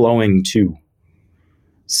savings flowing to.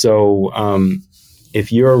 So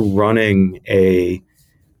if you're running a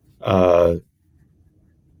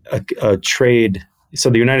trade, so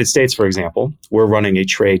the United States, for example, we're running a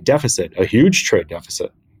trade deficit, a huge trade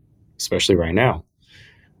deficit, especially right now.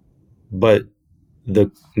 But the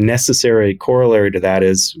necessary corollary to that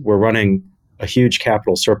is we're running a huge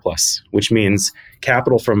capital surplus, which means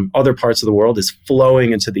capital from other parts of the world is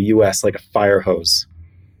flowing into the US like a fire hose.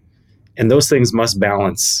 And those things must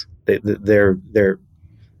balance. They're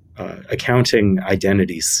accounting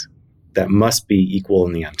identities that must be equal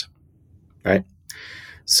in the end, right?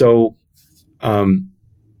 So The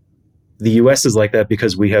US is like that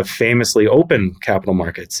because we have famously open capital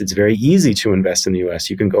markets. It's very easy to invest in the US.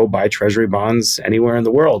 You can go buy treasury bonds anywhere in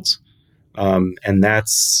the world. And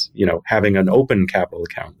that's, having an open capital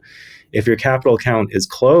account. If your capital account is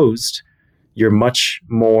closed, you're much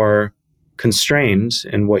more constrained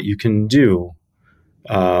in what you can do,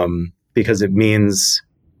 because it means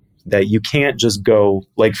that you can't just go,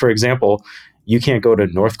 like, for example, you can't go to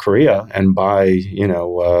North Korea and buy,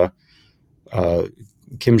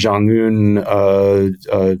 Kim Jong-un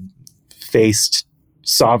faced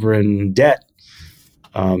sovereign debt.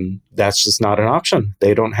 That's just not an option.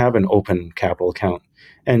 They don't have an open capital account.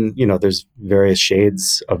 And, there's various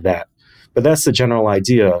shades of that. But that's the general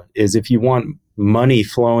idea, is if you want money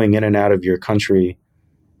flowing in and out of your country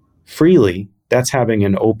freely, that's having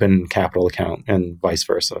an open capital account, and vice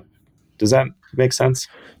versa. Does that make sense?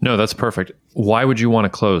 No, that's perfect. Why would you want a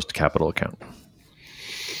closed capital account?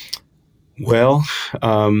 Well,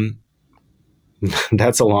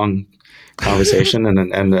 that's a long conversation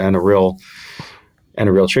and a real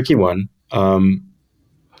tricky one.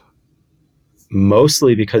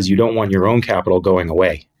 Mostly because you don't want your own capital going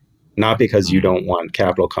away, not because you don't want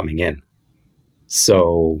capital coming in.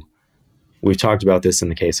 So we've talked about this in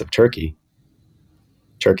the case of Turkey.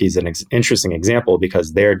 Turkey's an interesting example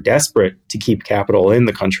because they're desperate to keep capital in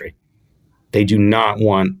the country. They do not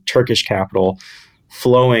want Turkish capital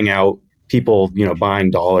flowing out, people,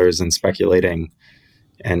 buying dollars and speculating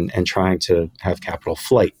and trying to have capital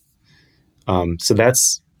flight. So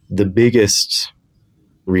that's the biggest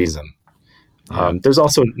reason. There's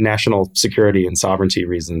also national security and sovereignty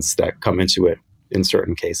reasons that come into it in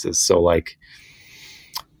certain cases. So, like,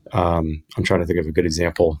 I'm trying to think of a good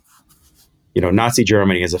example. Nazi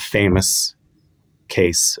Germany is a famous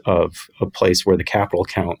case of a place where the capital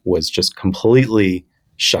account was just completely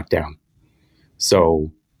shut down.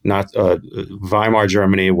 So, Weimar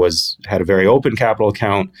Germany had a very open capital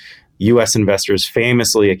account. U.S. investors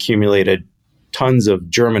famously accumulated tons of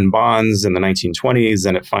German bonds in the 1920s,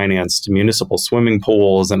 and it financed municipal swimming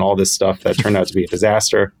pools and all this stuff that turned out to be a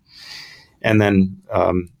disaster. And then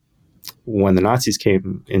when the Nazis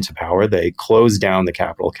came into power, they closed down the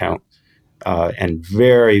capital account and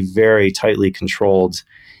very, very tightly controlled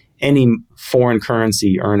any foreign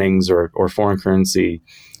currency earnings or foreign currency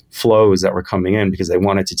flows that were coming in, because they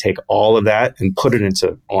wanted to take all of that and put it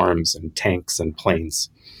into arms and tanks and planes.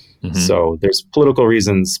 Mm-hmm. So there's political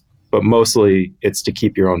reasons, but mostly it's to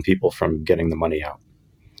keep your own people from getting the money out.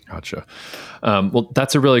 Gotcha. Well,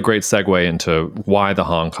 that's a really great segue into why the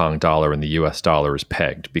Hong Kong dollar and the US dollar is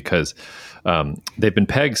pegged, because they've been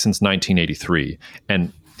pegged since 1983.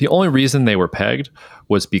 And the only reason they were pegged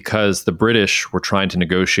was because the British were trying to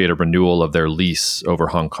negotiate a renewal of their lease over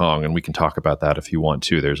Hong Kong. And we can talk about that if you want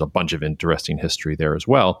to. There's a bunch of interesting history there as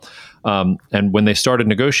well. And when they started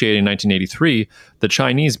negotiating in 1983, the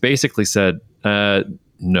Chinese basically said,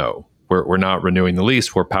 no, we're not renewing the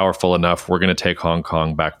lease. We're powerful enough. We're going to take Hong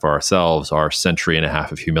Kong back for ourselves. Our century and a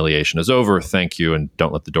half of humiliation is over. Thank you. And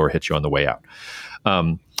don't let the door hit you on the way out.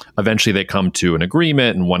 Eventually, they come to an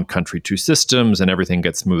agreement, and one country, two systems, and everything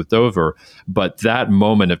gets smoothed over. But that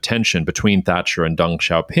moment of tension between Thatcher and Deng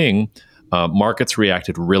Xiaoping, markets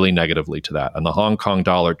reacted really negatively to that. And the Hong Kong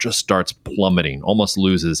dollar just starts plummeting, almost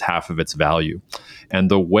loses half of its value. And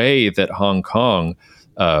the way that Hong Kong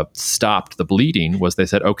stopped the bleeding was they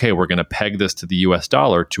said, okay, we're going to peg this to the US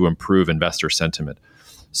dollar to improve investor sentiment.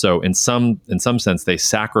 So in some sense, they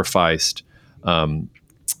sacrificed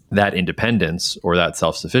that independence or that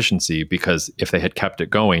self-sufficiency, because if they had kept it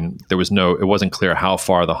going, it wasn't clear how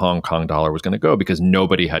far the Hong Kong dollar was going to go, because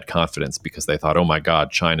nobody had confidence, because they thought, oh my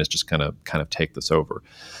God, China's just going to kind of take this over.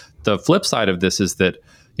 The flip side of this is that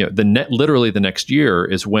literally the next year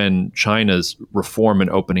is when China's reform and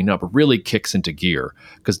opening up really kicks into gear,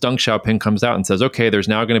 because Deng Xiaoping comes out and says, okay, there's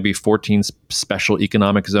now going to be 14 special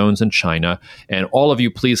economic zones in China, and all of you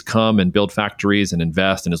please come and build factories and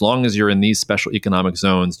invest. And as long as you're in these special economic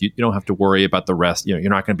zones, you don't have to worry about the rest. You're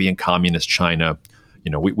not going to be in communist China.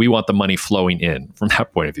 We want the money flowing in from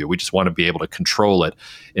that point of view. We just want to be able to control it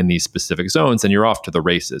in these specific zones, and you're off to the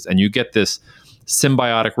races. And you get this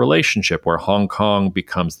symbiotic relationship where Hong Kong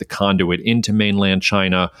becomes the conduit into mainland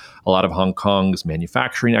China. A lot of Hong Kong's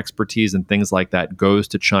manufacturing expertise and things like that goes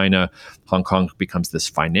to China. Hong Kong becomes this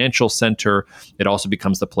financial center. It also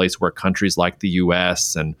becomes the place where countries like the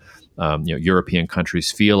US and European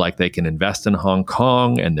countries feel like they can invest in Hong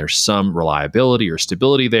Kong, and there's some reliability or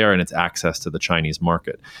stability there, and it's access to the Chinese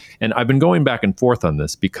market. And I've been going back and forth on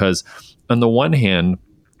this because, on the one hand,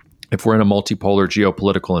 if we're in a multipolar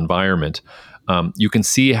geopolitical environment, you can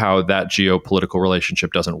see how that geopolitical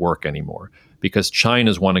relationship doesn't work anymore, because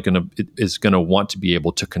China is going to want to be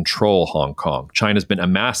able to control Hong Kong. China's been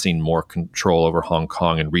amassing more control over Hong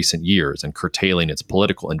Kong in recent years and curtailing its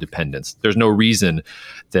political independence. There's no reason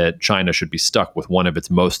that China should be stuck with one of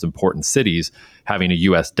its most important cities having a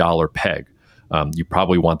US dollar peg. You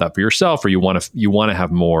probably want that for yourself, or you want to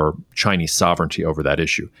have more Chinese sovereignty over that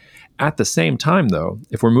issue. At the same time, though,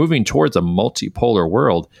 if we're moving towards a multipolar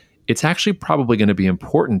world, it's actually probably going to be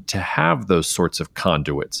important to have those sorts of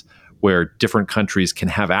conduits where different countries can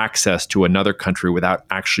have access to another country without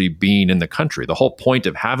actually being in the country. The whole point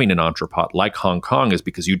of having an entrepot like Hong Kong is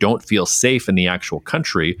because you don't feel safe in the actual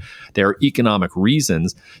country. There are economic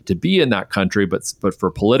reasons to be in that country, but for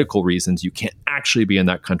political reasons, you can't actually be in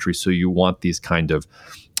that country. So you want these kind of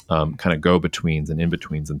go-betweens and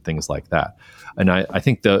in-betweens and things like that. And I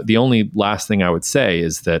think the only last thing I would say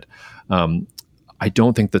is that I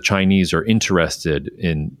don't think the Chinese are interested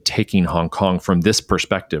in taking Hong Kong from this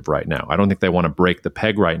perspective right now. I don't think they want to break the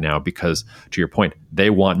peg right now because, to your point,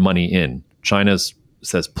 they want money in. China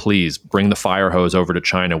says, please bring the fire hose over to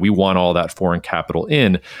China. We want all that foreign capital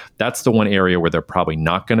in. That's the one area where they're probably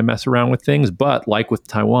not going to mess around with things. But like with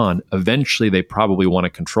Taiwan, eventually they probably want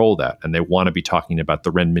to control that. And they want to be talking about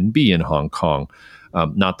the renminbi in Hong Kong,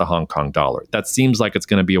 not the Hong Kong dollar. That seems like it's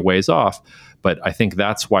going to be a ways off. But I think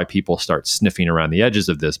that's why people start sniffing around the edges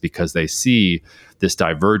of this, because they see this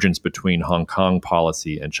divergence between Hong Kong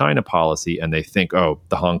policy and China policy, and they think, oh,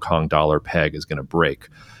 the Hong Kong dollar peg is going to break.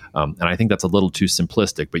 And I think that's a little too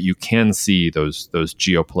simplistic, but you can see those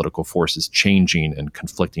geopolitical forces changing and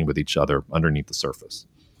conflicting with each other underneath the surface.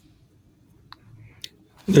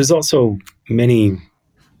 There's also many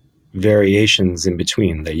variations in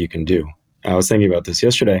between that you can do. I was thinking about this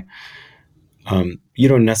yesterday. You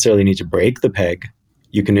don't necessarily need to break the peg.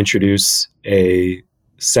 You can introduce a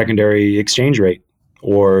secondary exchange rate,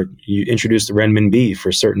 or you introduce the renminbi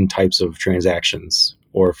for certain types of transactions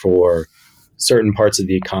or for certain parts of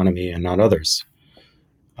the economy and not others.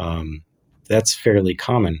 That's fairly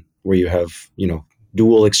common, where you have,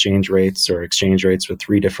 dual exchange rates or exchange rates with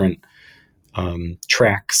three different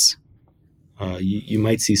tracks. You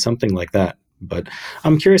might see something like that. But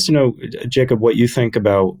I'm curious to know, Jacob, what you think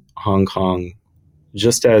about Hong Kong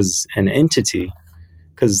just as an entity,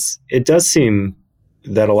 because it does seem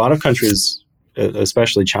that a lot of countries,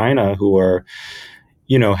 especially China, who are,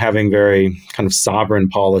 having very kind of sovereign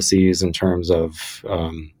policies in terms of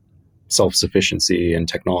self-sufficiency and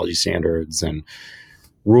technology standards and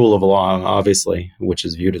rule of law, obviously, which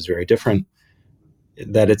is viewed as very different,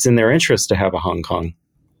 that it's in their interest to have a Hong Kong,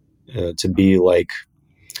 to be like,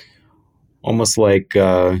 almost like,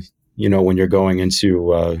 when you're going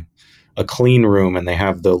into a clean room and they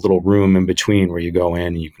have the little room in between where you go in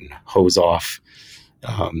and you can hose off,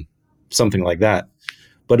 something like that.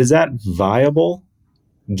 But is that viable,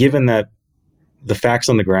 given that the facts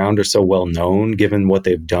on the ground are so well known, given what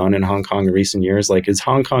they've done in Hong Kong in recent years? Like, is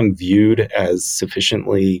Hong Kong viewed as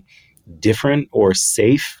sufficiently different or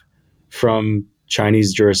safe from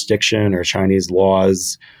Chinese jurisdiction or Chinese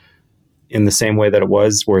laws in the same way that it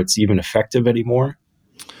was, where it's even effective anymore?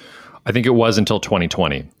 I think it was until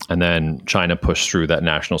 2020. And then China pushed through that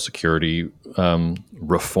national security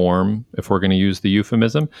reform, if we're going to use the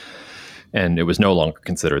euphemism. And it was no longer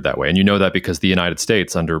considered that way. And you know that because the United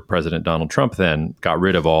States, under President Donald Trump, then got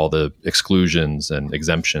rid of all the exclusions and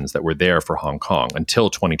exemptions that were there for Hong Kong. Until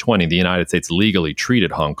 2020, the United States legally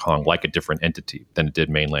treated Hong Kong like a different entity than it did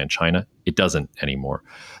mainland China. It doesn't anymore.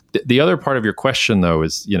 The other part of your question, though,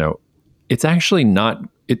 is, it's actually not,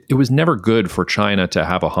 it was never good for China to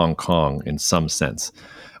have a Hong Kong in some sense.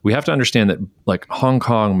 We have to understand that, like, Hong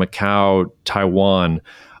Kong, Macau, Taiwan,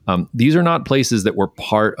 these are not places that were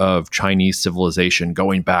part of Chinese civilization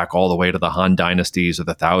going back all the way to the Han dynasties or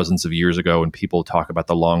the thousands of years ago when people talk about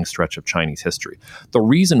the long stretch of Chinese history. The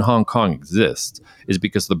reason Hong Kong exists is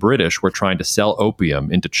because the British were trying to sell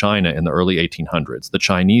opium into China in the early 1800s. The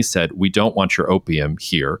Chinese said, we don't want your opium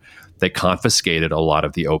here. They confiscated a lot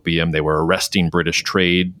of the opium. They were arresting British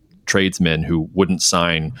tradesmen who wouldn't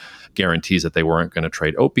sign guarantees that they weren't going to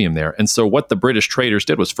trade opium there. And so what the British traders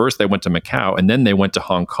did was, first they went to Macau, and then they went to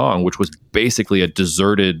Hong Kong, which was basically a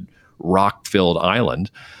deserted, rock-filled island.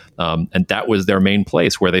 And that was their main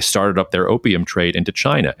place where they started up their opium trade into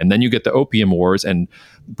China. And then you get the Opium Wars, and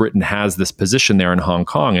Britain has this position there in Hong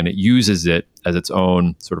Kong, and it uses it as its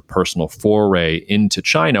own sort of personal foray into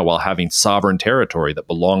China while having sovereign territory that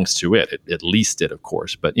belongs to it. It leased it, of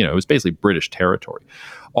course, but it was basically British territory.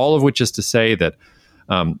 All of which is to say that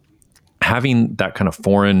having that kind of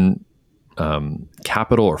foreign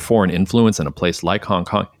capital or foreign influence in a place like Hong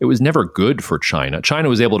Kong, it was never good for China. China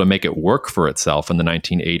was able to make it work for itself in the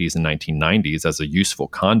 1980s and 1990s as a useful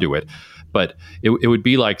conduit. But it would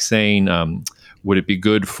be like saying, would it be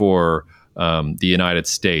good for the United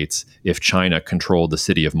States if China controlled the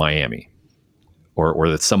city of Miami? Or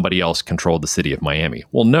that somebody else controlled the city of Miami.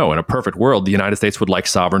 Well, no, in a perfect world, the United States would like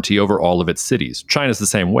sovereignty over all of its cities. China's the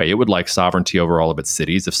same way. It would like sovereignty over all of its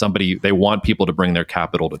cities. If they want people to bring their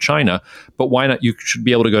capital to China, but why not? You should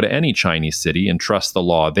be able to go to any Chinese city and trust the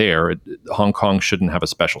law there. Hong Kong shouldn't have a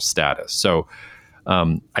special status. So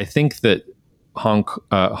I think that Hong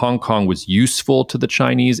Kong was useful to the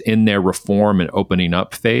Chinese in their reform and opening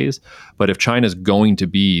up phase. But if China's going to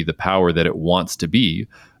be the power that it wants to be,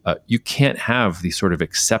 you can't have these sort of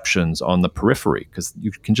exceptions on the periphery, because you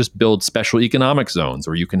can just build special economic zones,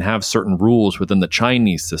 or you can have certain rules within the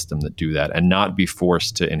Chinese system that do that and not be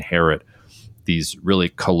forced to inherit these really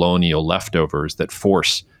colonial leftovers that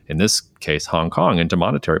force, in this case, Hong Kong into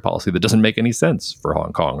monetary policy that doesn't make any sense for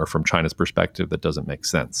Hong Kong, or from China's perspective, that doesn't make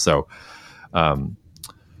sense. So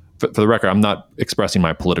for the record, I'm not expressing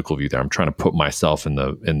my political view there. I'm trying to put myself in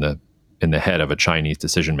the head of a Chinese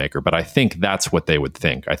decision maker. But I think that's what they would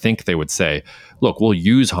think. I think they would say, look, we'll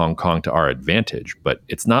use Hong Kong to our advantage, but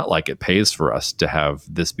it's not like it pays for us to have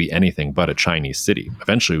this be anything but a Chinese city.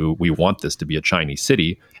 Eventually, we want this to be a Chinese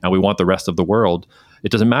city, and we want the rest of the world.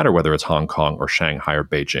 It doesn't matter whether it's Hong Kong or Shanghai or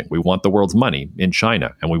Beijing. We want the world's money in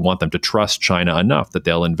China, and we want them to trust China enough that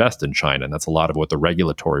they'll invest in China. And that's a lot of what the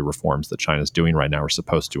regulatory reforms that China's doing right now are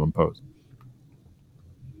supposed to impose.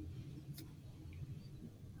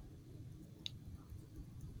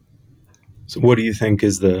 So what do you think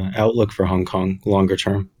is the outlook for Hong Kong longer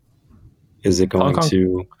term? Is it going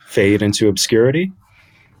to fade into obscurity?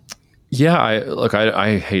 Yeah,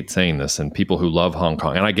 I hate saying this, and people who love Hong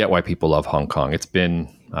Kong, and I get why people love Hong Kong. It's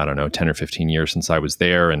been, 10 or 15 years since I was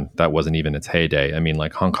there, and that wasn't even its heyday. I mean,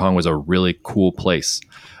 like, Hong Kong was a really cool place.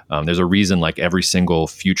 There's a reason, like, every single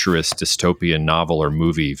futurist dystopian novel or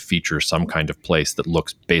movie features some kind of place that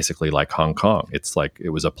looks basically like Hong Kong. It's like it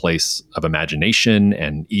was a place of imagination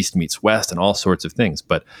and East meets West and all sorts of things.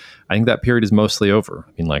 But I think that period is mostly over.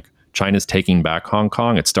 I mean, like, China's taking back Hong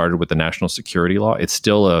Kong. It started with the national security law. It's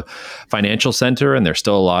still a financial center, and there's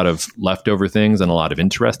still a lot of leftover things and a lot of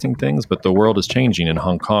interesting things, but the world is changing, and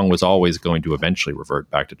Hong Kong was always going to eventually revert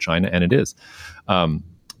back to China, and it is.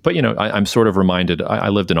 But, I'm sort of reminded, I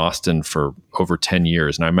lived in Austin for over 10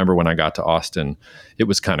 years. And I remember when I got to Austin, it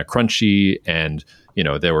was kind of crunchy. And,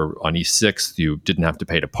 they were on East 6th. You didn't have to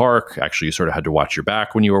pay to park. Actually, you sort of had to watch your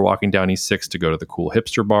back when you were walking down East 6th to go to the cool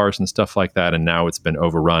hipster bars and stuff like that. And now it's been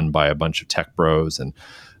overrun by a bunch of tech bros, and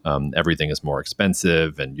everything is more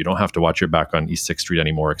expensive, and you don't have to watch your back on East 6th Street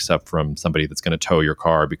anymore, except from somebody that's going to tow your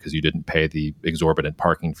car because you didn't pay the exorbitant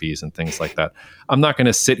parking fees and things like that. I'm not going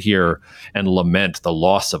to sit here and lament the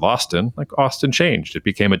loss of Austin. Like, Austin changed. It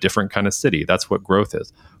became a different kind of city. That's what growth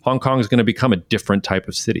is. Hong Kong is going to become a different type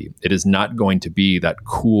of city. It is not going to be that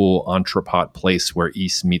cool entrepot place where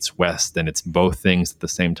East meets West, and it's both things at the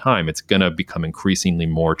same time. It's going to become increasingly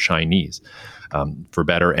more Chinese. For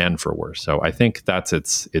better and for worse. So I think that's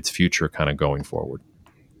its future kind of going forward.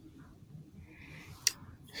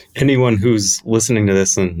 Anyone who's listening to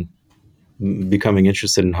this and becoming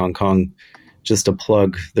interested in Hong Kong, just a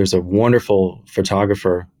plug, there's a wonderful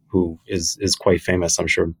photographer who is quite famous. I'm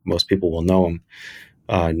sure most people will know him,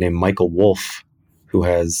 named Michael Wolff, who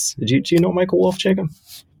has, do you know Michael Wolff, Jacob?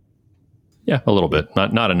 Yeah, a little bit,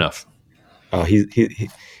 not enough.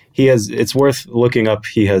 He has, it's worth looking up.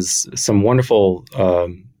 He has some wonderful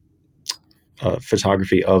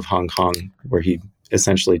photography of Hong Kong, where he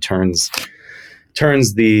essentially turns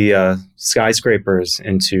the skyscrapers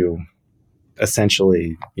into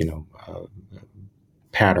essentially,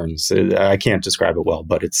 patterns. I can't describe it well,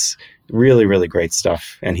 but it's really, really great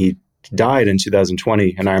stuff. And he died in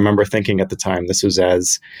 2020. And I remember thinking at the time, this was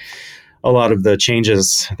as a lot of the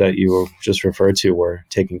changes that you just referred to were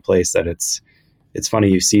taking place, that it's funny,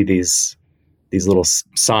 you see these little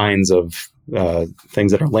signs of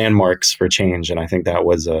things that are landmarks for change. And I think that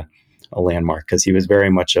was a landmark, because he was very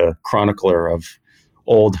much a chronicler of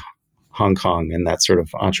old Hong Kong and that sort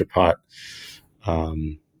of entrepot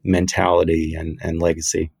mentality and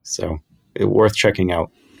legacy. So worth checking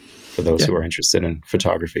out for those who are interested in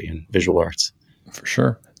photography and visual arts. For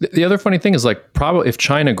sure. The other funny thing is, like, probably if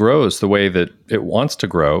China grows the way that it wants to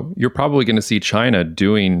grow, you're probably going to see China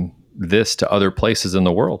doing this to other places in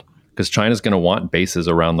the world, because China's going to want bases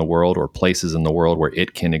around the world or places in the world where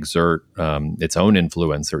it can exert its own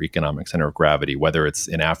influence or economic center of gravity, whether it's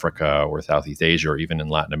in Africa or Southeast Asia or even in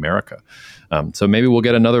Latin America. So maybe we'll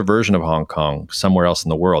get another version of Hong Kong somewhere else in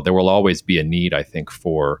the world. There will always be a need, I think,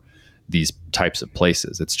 for these types of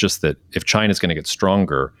places. It's just that if China's going to get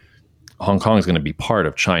stronger, Hong Kong is going to be part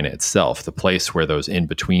of China itself. The place where those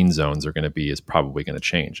in-between zones are going to be is probably going to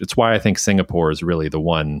change. It's why I think Singapore is really the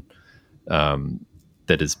one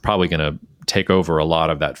that is probably going to take over a lot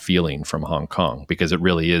of that feeling from Hong Kong, because it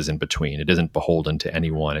really is in between. It isn't beholden to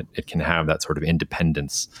anyone. It can have that sort of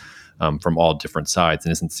independence from all different sides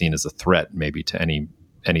and isn't seen as a threat maybe to any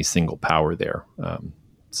single power there.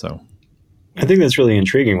 So I think that's really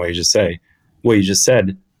intriguing what you just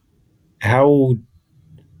said. How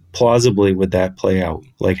plausibly would that play out?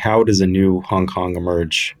 Like, how does a new Hong Kong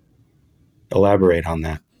emerge? Elaborate on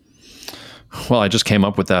that. Well, I just came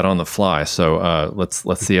up with that on the fly, so let's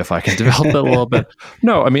see if I can develop it a little bit.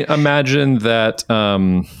 No, I mean, imagine that. I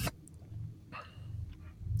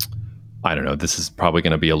don't know. This is probably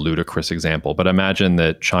going to be a ludicrous example, but imagine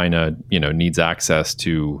that China, needs access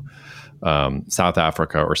to South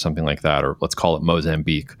Africa or something like that, or let's call it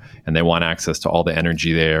Mozambique, and they want access to all the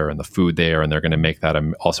energy there and the food there, and they're going to make that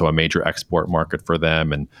also a major export market for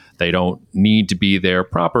them, and they don't need to be there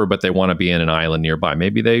proper, but they want to be in an island nearby.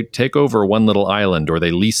 Maybe they take over one little island, or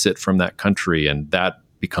they lease it from that country, and that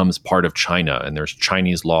becomes part of China, and there's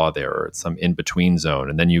Chinese law there, or it's some in-between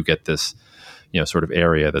zone, and then you get this, sort of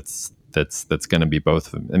area that's going to be both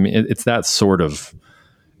of them. I mean, it's that sort of.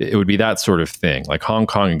 It would be that sort of thing. Like Hong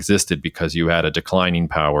Kong existed because you had a declining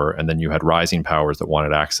power, and then you had rising powers that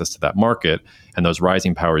wanted access to that market. And those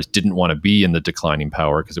rising powers didn't want to be in the declining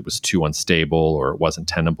power because it was too unstable or it wasn't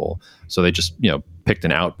tenable. So they just, picked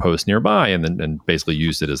an outpost nearby and basically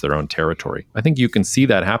used it as their own territory. I think you can see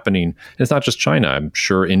that happening. And it's not just China. I'm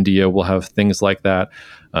sure India will have things like that.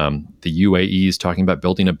 The UAE is talking about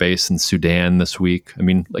building a base in Sudan this week. I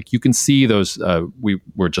mean, like you can see those. We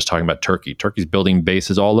were just talking about Turkey. Turkey's building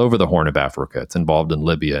bases all over the Horn of Africa. It's involved in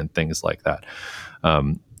Libya and things like that.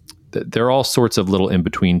 There are all sorts of little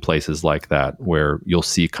in-between places like that where you'll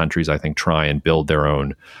see countries, I think, try and build their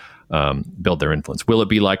own, build their influence. Will it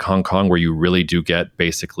be like Hong Kong, where you really do get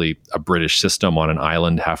basically a British system on an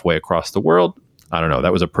island halfway across the world? I don't know.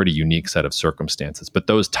 That was a pretty unique set of circumstances. But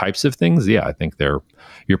those types of things, yeah, I think you're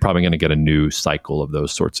probably going to get a new cycle of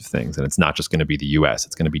those sorts of things. And it's not just going to be the US.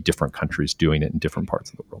 It's going to be different countries doing it in different parts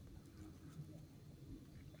of the world.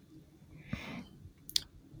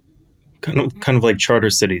 Kind of like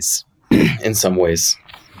charter cities in some ways.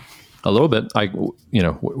 A little bit.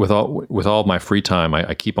 With all my free time,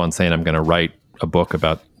 I keep on saying I'm going to write a book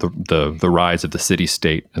about the rise of the city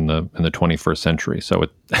state in the 21st century. So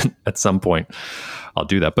at some point I'll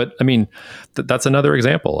do that. But I mean, that's another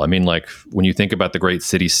example. I mean, like when you think about the great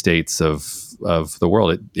city states of the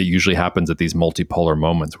world, it usually happens at these multipolar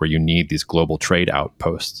moments where you need these global trade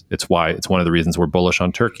outposts. It's one of the reasons we're bullish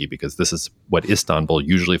on Turkey, because this is what Istanbul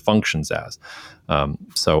usually functions as.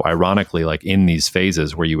 So ironically, like in these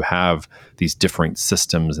phases where you have these different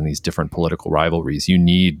systems and these different political rivalries, you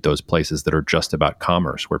need those places that are just about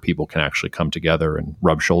commerce, where people can actually come together and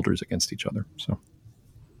rub shoulders against each other. So,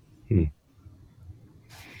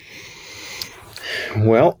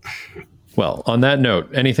 Well, on that note,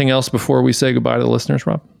 anything else before we say goodbye to the listeners,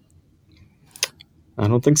 Rob? I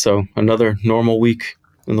don't think so. Another normal week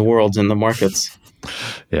in the world, in the markets.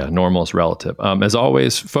 Yeah, normal is relative. As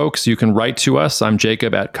always, folks, you can write to us. I'm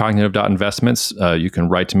Jacob at cognitive.investments. You can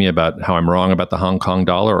write to me about how I'm wrong about the Hong Kong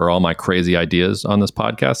dollar or all my crazy ideas on this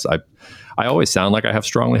podcast. I always sound like I have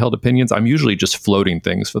strongly held opinions. I'm usually just floating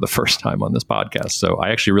things for the first time on this podcast. So I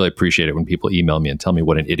actually really appreciate it when people email me and tell me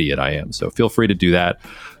what an idiot I am. So feel free to do that.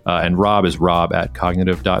 And Rob is Rob at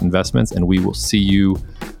cognitive.investments. And we will see you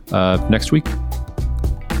next week.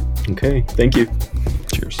 Okay. Thank you.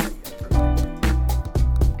 Cheers.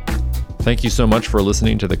 Thank you so much for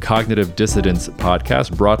listening to the Cognitive Dissidence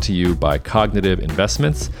podcast, brought to you by Cognitive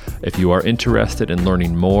Investments. If you are interested in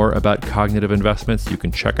learning more about cognitive investments, you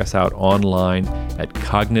can check us out online at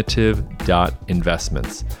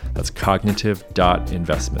cognitive.investments. That's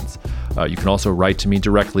cognitive.investments. You can also write to me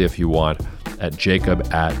directly if you want at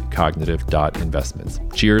jacob@cognitive.investments.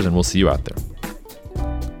 Cheers, and we'll see you out there.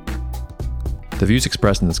 The views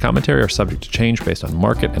expressed in this commentary are subject to change based on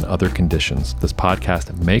market and other conditions. This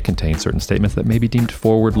podcast may contain certain statements that may be deemed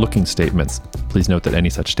forward-looking statements. Please note that any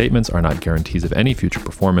such statements are not guarantees of any future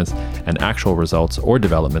performance, and actual results or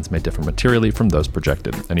developments may differ materially from those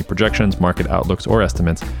projected. Any projections, market outlooks, or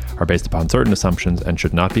estimates are based upon certain assumptions and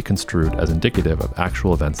should not be construed as indicative of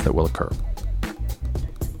actual events that will occur.